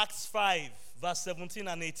 Acts 5, verse 17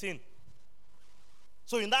 and 18.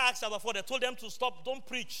 So in that Acts chapter 4, they told them to stop, don't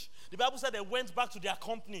preach. The Bible said they went back to their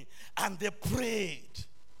company and they prayed.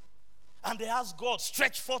 And they asked God,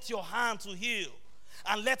 stretch forth your hand to heal.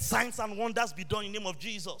 And let signs and wonders be done in the name of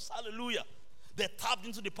Jesus. Hallelujah. They tapped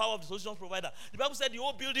into the power of the solution provider. The Bible said the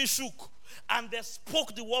whole building shook. And they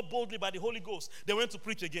spoke the word boldly by the Holy Ghost. They went to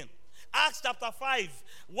preach again. Acts chapter 5,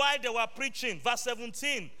 while they were preaching, verse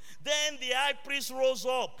 17. Then the high priest rose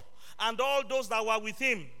up, and all those that were with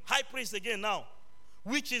him, high priest again now,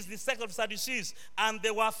 which is the sect of the Sadducees, and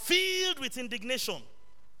they were filled with indignation,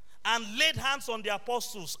 and laid hands on the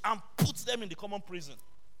apostles, and put them in the common prison.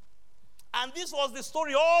 And this was the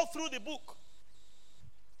story all through the book.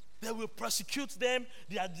 They will persecute them.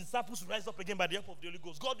 Their disciples will rise up again by the help of the Holy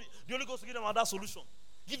Ghost. God, the Holy Ghost will give them another solution.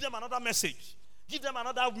 Give them another message. Give them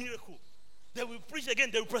another miracle. They will preach again.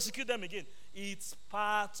 They will persecute them again. It's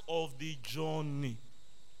part of the journey.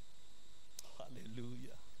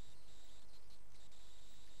 Hallelujah.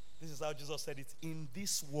 This is how Jesus said it. In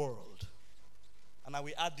this world, and I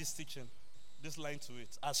will add this teaching, this line to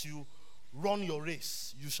it. As you run your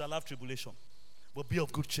race, you shall have tribulation. But be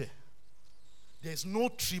of good cheer. There is no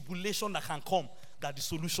tribulation that can come that the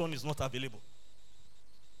solution is not available.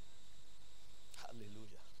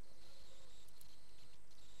 Hallelujah.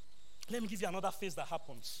 Let me give you another phase that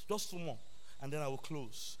happens. Just two more. And then I will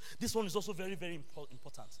close. This one is also very, very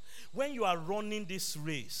important. When you are running this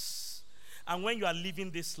race and when you are living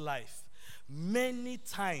this life, many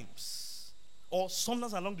times or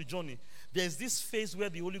sometimes along the journey, there's this phase where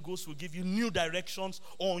the Holy Ghost will give you new directions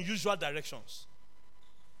or unusual directions.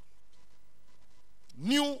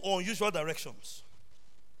 New or unusual directions.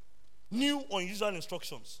 New or unusual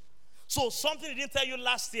instructions. So something he didn't tell you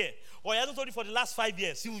last year, or he hasn't told you for the last 5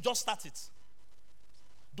 years, he will just start it.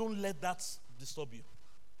 Don't let that disturb you.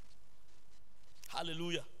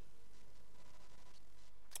 Hallelujah.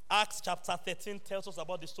 Acts chapter 13 tells us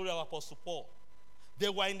about the story of Apostle Paul. They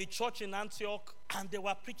were in the church in Antioch, and they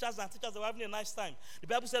were preachers and teachers. They were having a nice time. The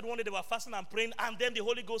Bible said one day they were fasting and praying, and then the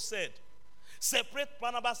Holy Ghost said, separate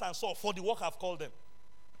Barnabas and Saul for the work I've called them.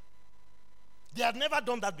 They had never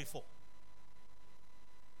done that before.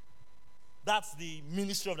 That's the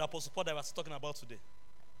ministry of the Apostle Paul that I was talking about today.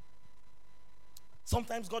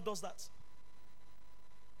 Sometimes God does that.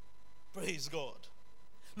 Praise God.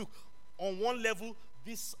 Look, on one level,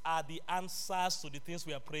 these are the answers to the things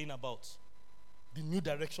we are praying about. The new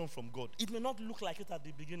direction from God. It may not look like it at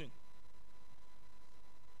the beginning.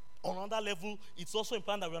 On another level, it's also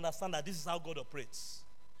important that we understand that this is how God operates.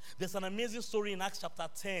 There's an amazing story in Acts chapter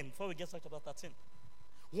 10. Before we get to Acts chapter 13.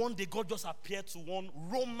 One day, God just appeared to one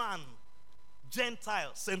Roman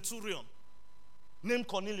Gentile centurion named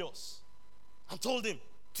Cornelius and told him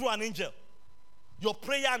through an angel, your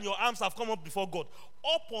prayer and your arms have come up before God.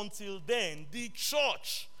 Up until then, the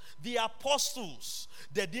church, the apostles,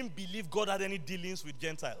 they didn't believe God had any dealings with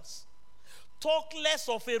Gentiles. Talk less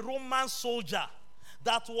of a Roman soldier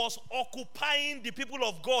that was occupying the people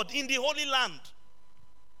of God in the Holy Land.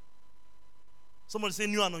 Somebody say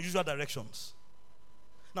new and unusual directions.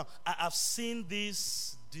 Now, I've seen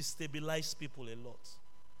this destabilize people a lot.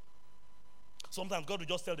 Sometimes God will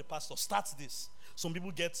just tell the pastor, start this. Some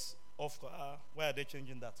people get off, why are they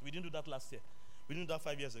changing that? We didn't do that last year. We didn't do that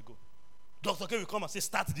 5 years ago. Dr. K will come and say,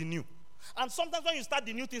 start the new. And sometimes when you start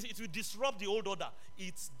the new things, it will disrupt the old order.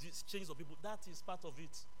 It's change of people. That is part of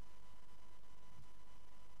it.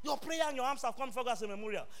 Your prayer and your arms have come before God as a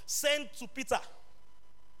memorial. Send to Peter.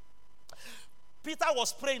 Peter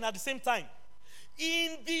was praying at the same time.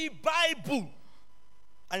 In the Bible,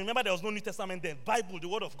 And remember, there was no New Testament then. Bible, the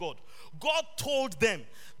word of God. God told them,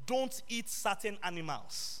 don't eat certain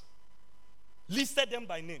animals. Listed them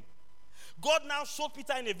by name. God now showed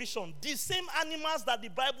Peter in a vision the same animals that the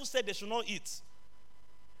Bible said they should not eat.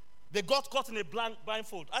 They got caught in a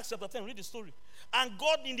blindfold. Acts chapter 10, read the story. And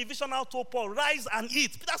God in the vision now told Paul, rise and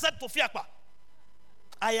eat. Peter said to Fiakpa,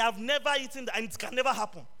 I have never eaten that, and it can never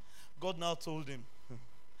happen. God now told him,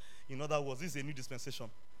 in other words, this is a new dispensation.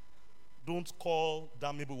 Don't call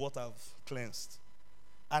damnable what I've cleansed.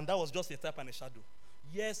 And that was just a type and a shadow.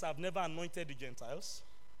 Yes, I've never anointed the Gentiles.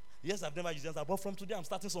 Yes, I've never used Gentiles. But from today, I'm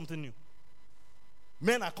starting something new.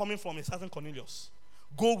 Men are coming from a certain Cornelius.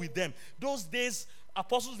 Go with them. Those days,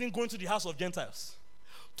 apostles didn't go into the house of Gentiles.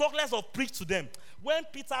 Talk less of preach to them. When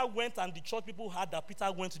Peter went and the church people heard that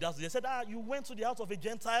Peter went to the house, they said, you went to the house of a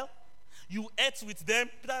Gentile? You ate with them?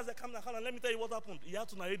 Peter said, come down, let me tell you what happened. He had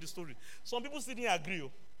to narrate the story. Some people still didn't agree.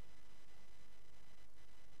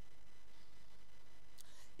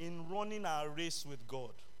 In running our race with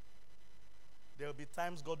God, there will be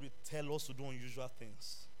times God will tell us to do unusual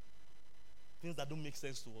things. Things that don't make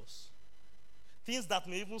sense to us. Things that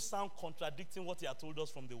may even sound contradicting what he had told us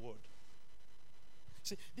from the word.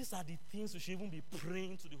 See, these are the things we should even be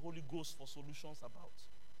praying to the Holy Ghost for solutions about.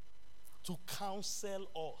 To counsel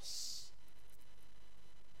us.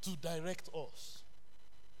 To direct us.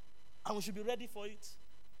 And we should be ready for it.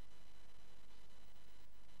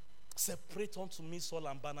 Separate unto me Saul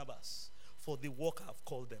and Barnabas for the work I have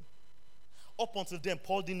called them. Up until then,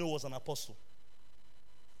 Paul didn't know he was an apostle.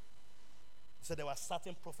 He said there were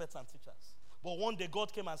certain prophets and teachers. But one day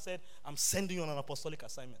God came and said, I'm sending you on an apostolic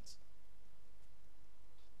assignment.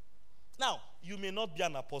 Now, you may not be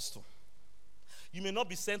an apostle. You may not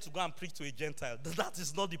be sent to go and preach to a Gentile. That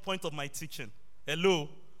is not the point of my teaching. Hello?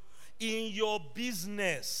 In your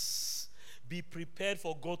business, be prepared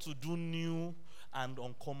for God to do new and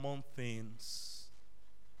uncommon things.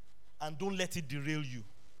 And don't let it derail you.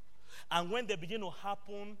 And when they begin to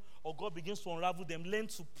happen, or God begins to unravel them, learn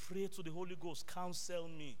to pray to the Holy Ghost. Counsel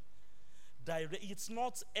me. It's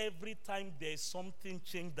not every time there's something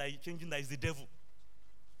changing that is the devil.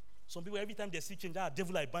 Some people, every time they see change,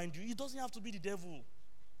 devil, I bind you. It doesn't have to be the devil.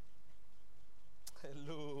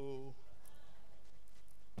 Hello.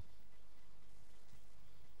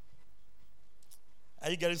 Are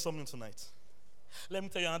you getting something tonight? Let me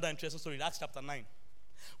tell you another interesting story. Acts chapter 9.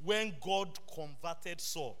 When God converted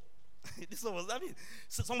Saul. This was,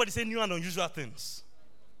 somebody say new and unusual things.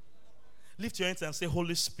 Lift your hands and say,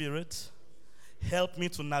 Holy Spirit, help me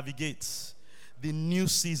to navigate the new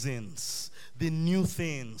seasons, the new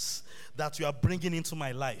things that you are bringing into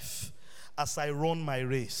my life as I run my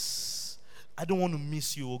race. I don't want to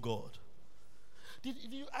miss you, oh God. Did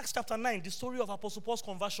you Acts chapter 9, the story of Apostle Paul's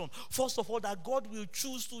conversion? First of all, that God will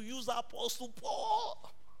choose to use Apostle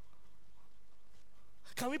Paul.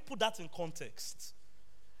 Can we put that in context?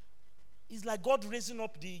 It's like God raising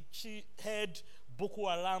up the head Boko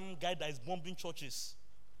Haram guy that is bombing churches.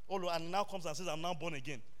 And now comes and says, I'm now born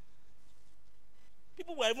again.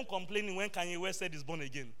 People were even complaining when Kanye West said he's born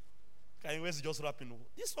again. Kanye West is just rapping.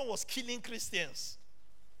 This one was killing Christians.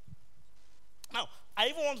 Now, I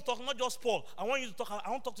even want to talk, not just Paul. I want to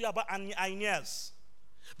talk to you about Aeneas.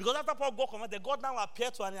 Because after Paul got converted, God now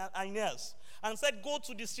appeared to Aeneas and said, go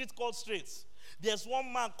to the street called Straight. There's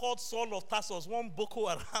one man called Saul of Tarsus, one Boko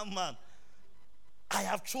Haram man. I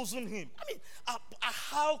have chosen him.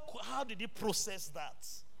 How did he process that?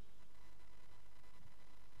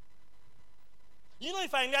 You know,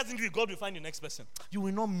 if Aeneas didn't do it, God will find the next person. You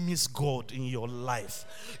will not miss God in your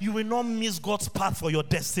life. You will not miss God's path for your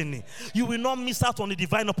destiny. You will not miss out on the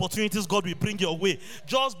divine opportunities God will bring your way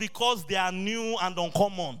just because they are new and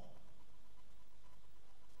uncommon.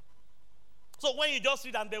 So when you just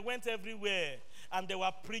read and they went everywhere and they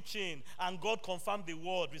were preaching and God confirmed the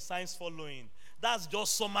word with signs following, that's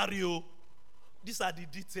just summary. These are the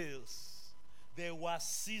details. There were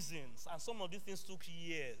seasons and some of these things took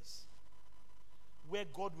years where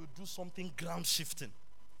God will do something ground shifting.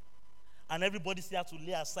 And everybody still has to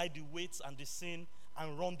lay aside the weights and the sin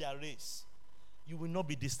and run their race. You will not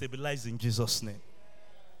be destabilized in Jesus' name.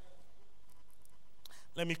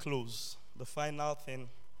 Let me close. The final thing.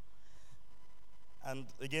 And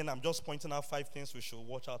again, I'm just pointing out 5 things we should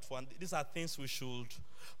watch out for. And these are things we should,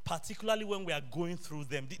 particularly when we are going through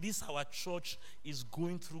them. This our church is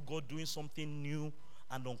going through God doing something new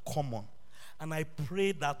and uncommon. And I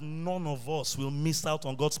pray that none of us will miss out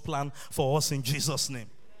on God's plan for us in Jesus' name.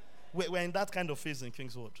 We're in that kind of phase in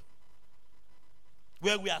Kingswood,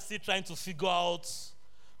 where we are still trying to figure out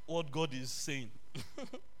what God is saying.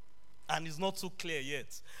 And it's not too clear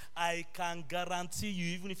yet. I can guarantee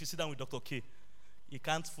you, even if you sit down with Dr. K, he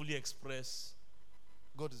can't fully express.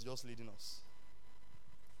 God is just leading us.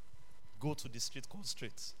 Go to the street called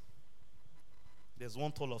Straight. There's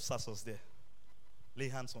one tall of Sassos there. Lay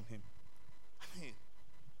hands on him.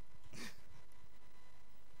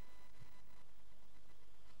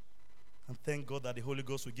 And thank God that the Holy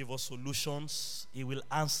Ghost will give us solutions. He will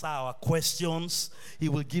answer our questions. He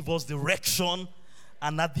will give us direction.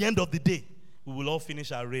 And at the end of the day, we will all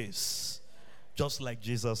finish our race, just like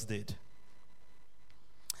Jesus did.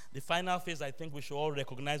 The final phase I think we should all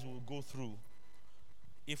recognize we will go through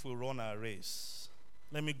if we run our race.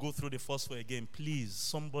 Let me go through the first way again. Please,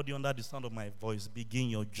 somebody under the sound of my voice, begin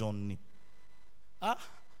your journey.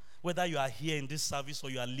 Whether you are here in this service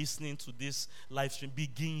or you are listening to this live stream,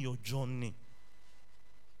 begin your journey.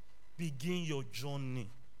 Begin your journey.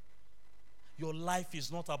 Your life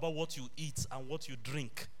is not about what you eat and what you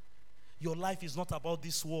drink. Your life is not about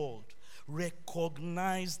this world.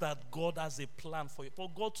 Recognize that God has a plan for you.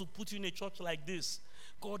 For God to put you in a church like this,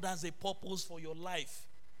 God has a purpose for your life.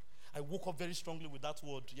 I woke up very strongly with that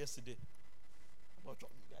word yesterday. About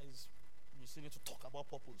you guys, you still need to talk about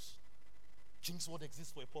purpose. King's word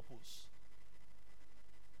exists for a purpose.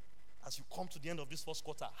 As you come to the end of this first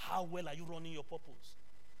quarter, how well are you running your purpose?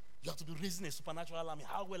 You have to be raising a supernatural army.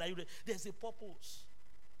 How well are you? There's a purpose.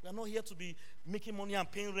 We are not here to be making money and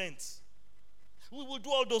paying rent. We will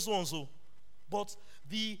do all those ones, but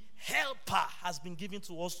the helper has been given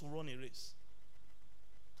to us to run a race.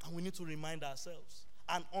 And we need to remind ourselves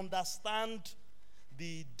and understand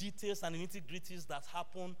the details and the nitty-gritties that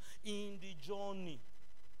happen in the journey.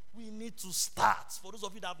 We need to start. For those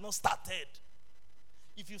of you that have not started,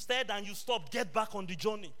 if you started and you stopped, get back on the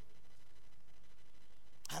journey.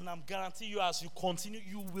 And I'm guaranteeing you, as you continue,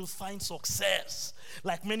 you will find success.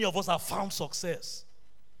 Like many of us have found success.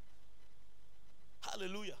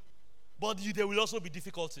 Hallelujah. But there will also be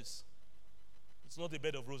difficulties. It's not a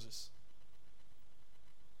bed of roses.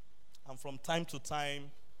 And from time to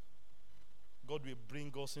time, God will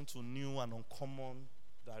bring us into new and uncommon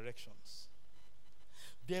directions.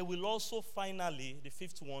 There will also finally, the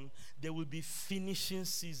fifth one, there will be finishing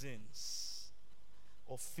seasons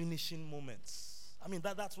or finishing moments. I mean,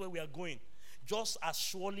 that's where we are going. Just as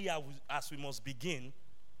surely as we must begin,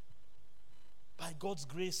 by God's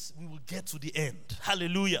grace, we will get to the end.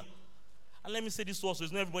 Hallelujah. And let me say this also,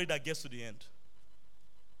 it's not everybody that gets to the end.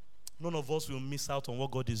 None of us will miss out on what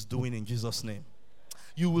God is doing in Jesus' name.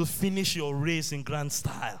 You will finish your race in grand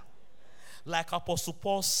style. Like Apostle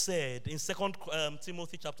Paul said in 2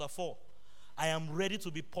 Timothy chapter 4, I am ready to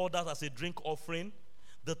be poured out as a drink offering.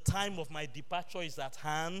 The time of my departure is at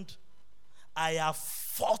hand. I have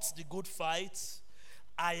fought the good fight.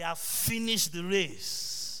 I have finished the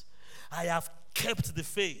race. I have kept the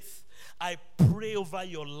faith. I pray over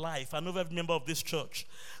your life and over every member of this church.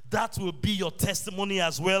 That will be your testimony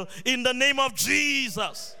as well in the name of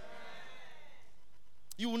Jesus.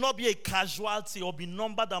 You will not be a casualty or be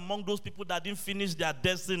numbered among those people that didn't finish their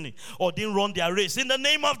destiny or didn't run their race. In the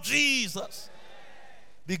name of Jesus.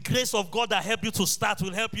 The grace of God that helped you to start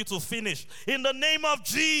will help you to finish. In the name of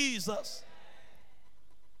Jesus.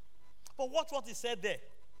 But watch what he said there.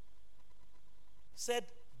 He said,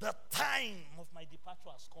 the time of my departure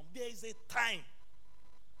has come. There is a time.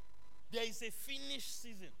 There is a finished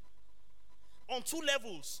season. On two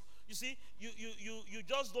levels. You see, you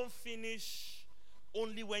just don't finish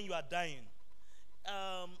only when you are dying.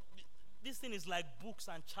 This thing is like books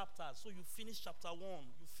and chapters. So you finish chapter 1,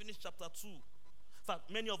 you finish chapter 2. In fact,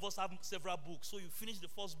 many of us have several books. So you finish the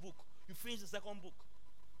first book, you finish the second book.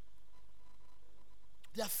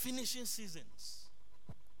 They are finishing seasons.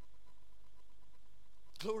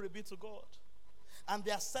 Glory be to God. And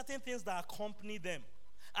there are certain things that accompany them.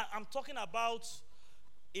 I'm talking about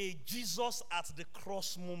a Jesus at the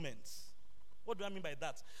cross moment. What do I mean by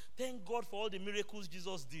that? Thank God for all the miracles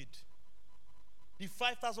Jesus did. The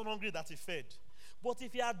 5,000 hungry that he fed. But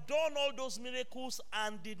if he had done all those miracles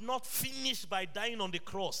and did not finish by dying on the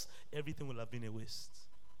cross, everything will have been a waste.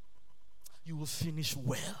 You will finish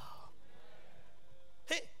well.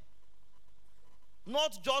 Hey,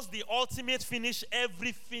 not just the ultimate finish,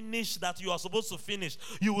 every finish that you are supposed to finish,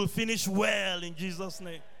 you will finish well in Jesus'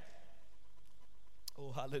 name.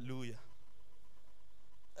 Oh, hallelujah.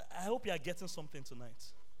 I hope you are getting something tonight.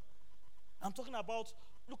 I'm talking about,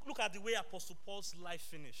 look at the way Apostle Paul's life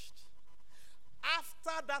finished.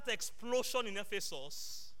 After that explosion in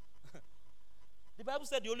Ephesus, the Bible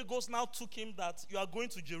said the Holy Ghost now took him that you are going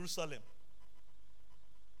to Jerusalem.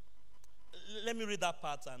 Let me read that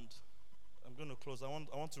part and I'm going to close. I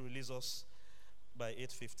want to release us by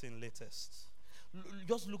 8:15 latest.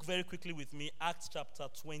 Just look very quickly with me, Acts chapter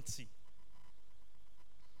 20.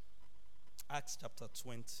 Acts chapter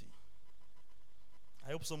 20.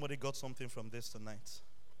 I hope somebody got something from this tonight.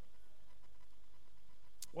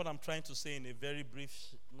 What I'm trying to say in a very brief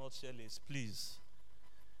nutshell is, please,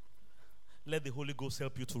 let the Holy Ghost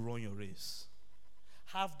help you to run your race.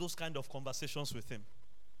 Have those kind of conversations with him.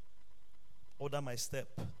 Order my step.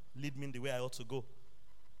 Lead me in the way I ought to go.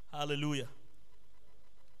 Hallelujah.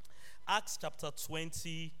 Acts chapter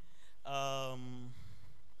 20.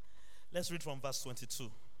 Let's read from verse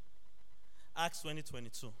 22. Acts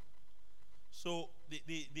 20:22. So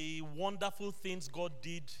the wonderful things God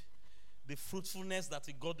did, the fruitfulness that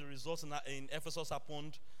he got, the results in Ephesus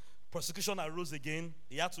happened. Persecution arose again.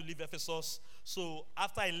 He had to leave Ephesus. So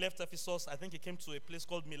after he left Ephesus, I think he came to a place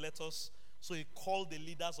called Miletus. So he called the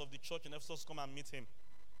leaders of the church in Ephesus to come and meet him.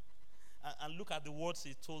 And look at the words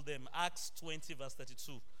he told them. Acts 20 verse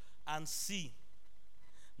 32. And see,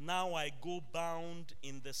 now I go bound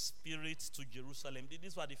in the spirit to Jerusalem.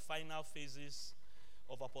 These were the final phases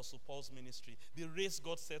of Apostle Paul's ministry. The race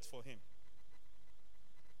God set for him.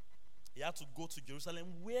 He had to go to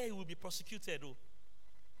Jerusalem where he will be persecuted.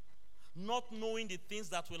 Not knowing the things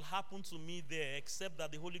that will happen to me there, except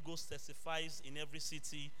that the Holy Ghost testifies in every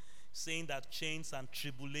city, saying that chains and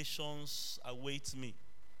tribulations await me.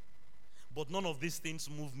 But none of these things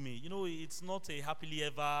move me. You know, it's not a happily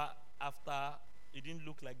ever after. It didn't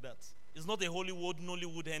look like that. It's not a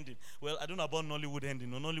Nollywood ending. Well, I don't know about Nollywood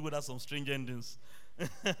ending. No, Nollywood has some strange endings.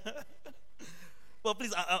 But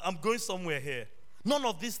please, I'm going somewhere here. None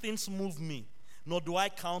of these things move me, nor do I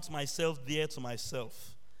count myself dear to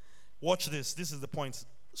myself. Watch this. This is the point.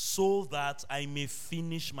 So that I may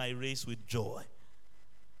finish my race with joy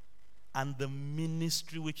and the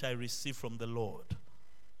ministry which I receive from the Lord,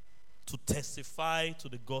 to testify to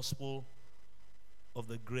the gospel of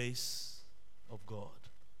the grace of God.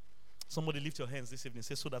 Somebody lift your hands this evening.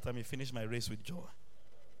 Say, so that I may finish my race with joy.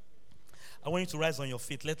 I want you to rise on your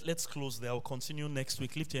feet. Let's close there. I'll continue next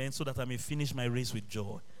week. Lift your hands, so that I may finish my race with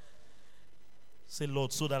joy. Say,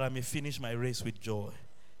 Lord, so that I may finish my race with joy.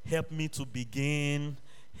 Help me to begin.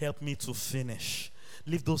 Help me to finish.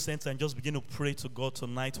 Leave those hands and just begin to pray to God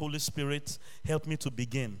tonight. Holy Spirit, help me to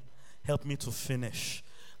begin. Help me to finish.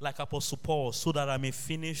 Like Apostle Paul, so that I may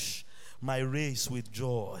finish my race with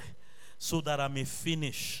joy. So that I may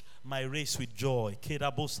finish my race with joy.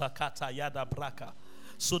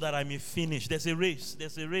 So that I may finish. There's a race.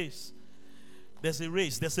 There's a race. There's a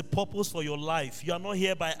race. There's a purpose for your life. You are not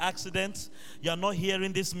here by accident. You are not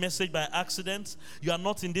hearing this message by accident. You are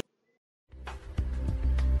not in this.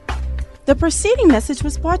 The preceding message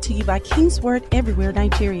was brought to you by King's Word Everywhere,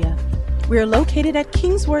 Nigeria. We are located at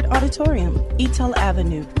King's Word Auditorium, Etel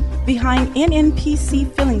Avenue, behind NNPC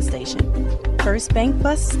Filling Station, First Bank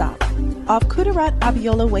Bus Stop, off Kudirat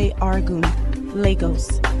Abiola Way, Oregun,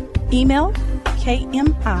 Lagos. Email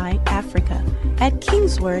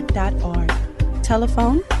kmiafrica@kingsword.org.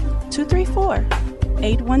 Telephone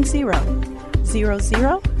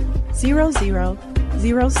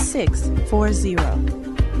 234-810-000640.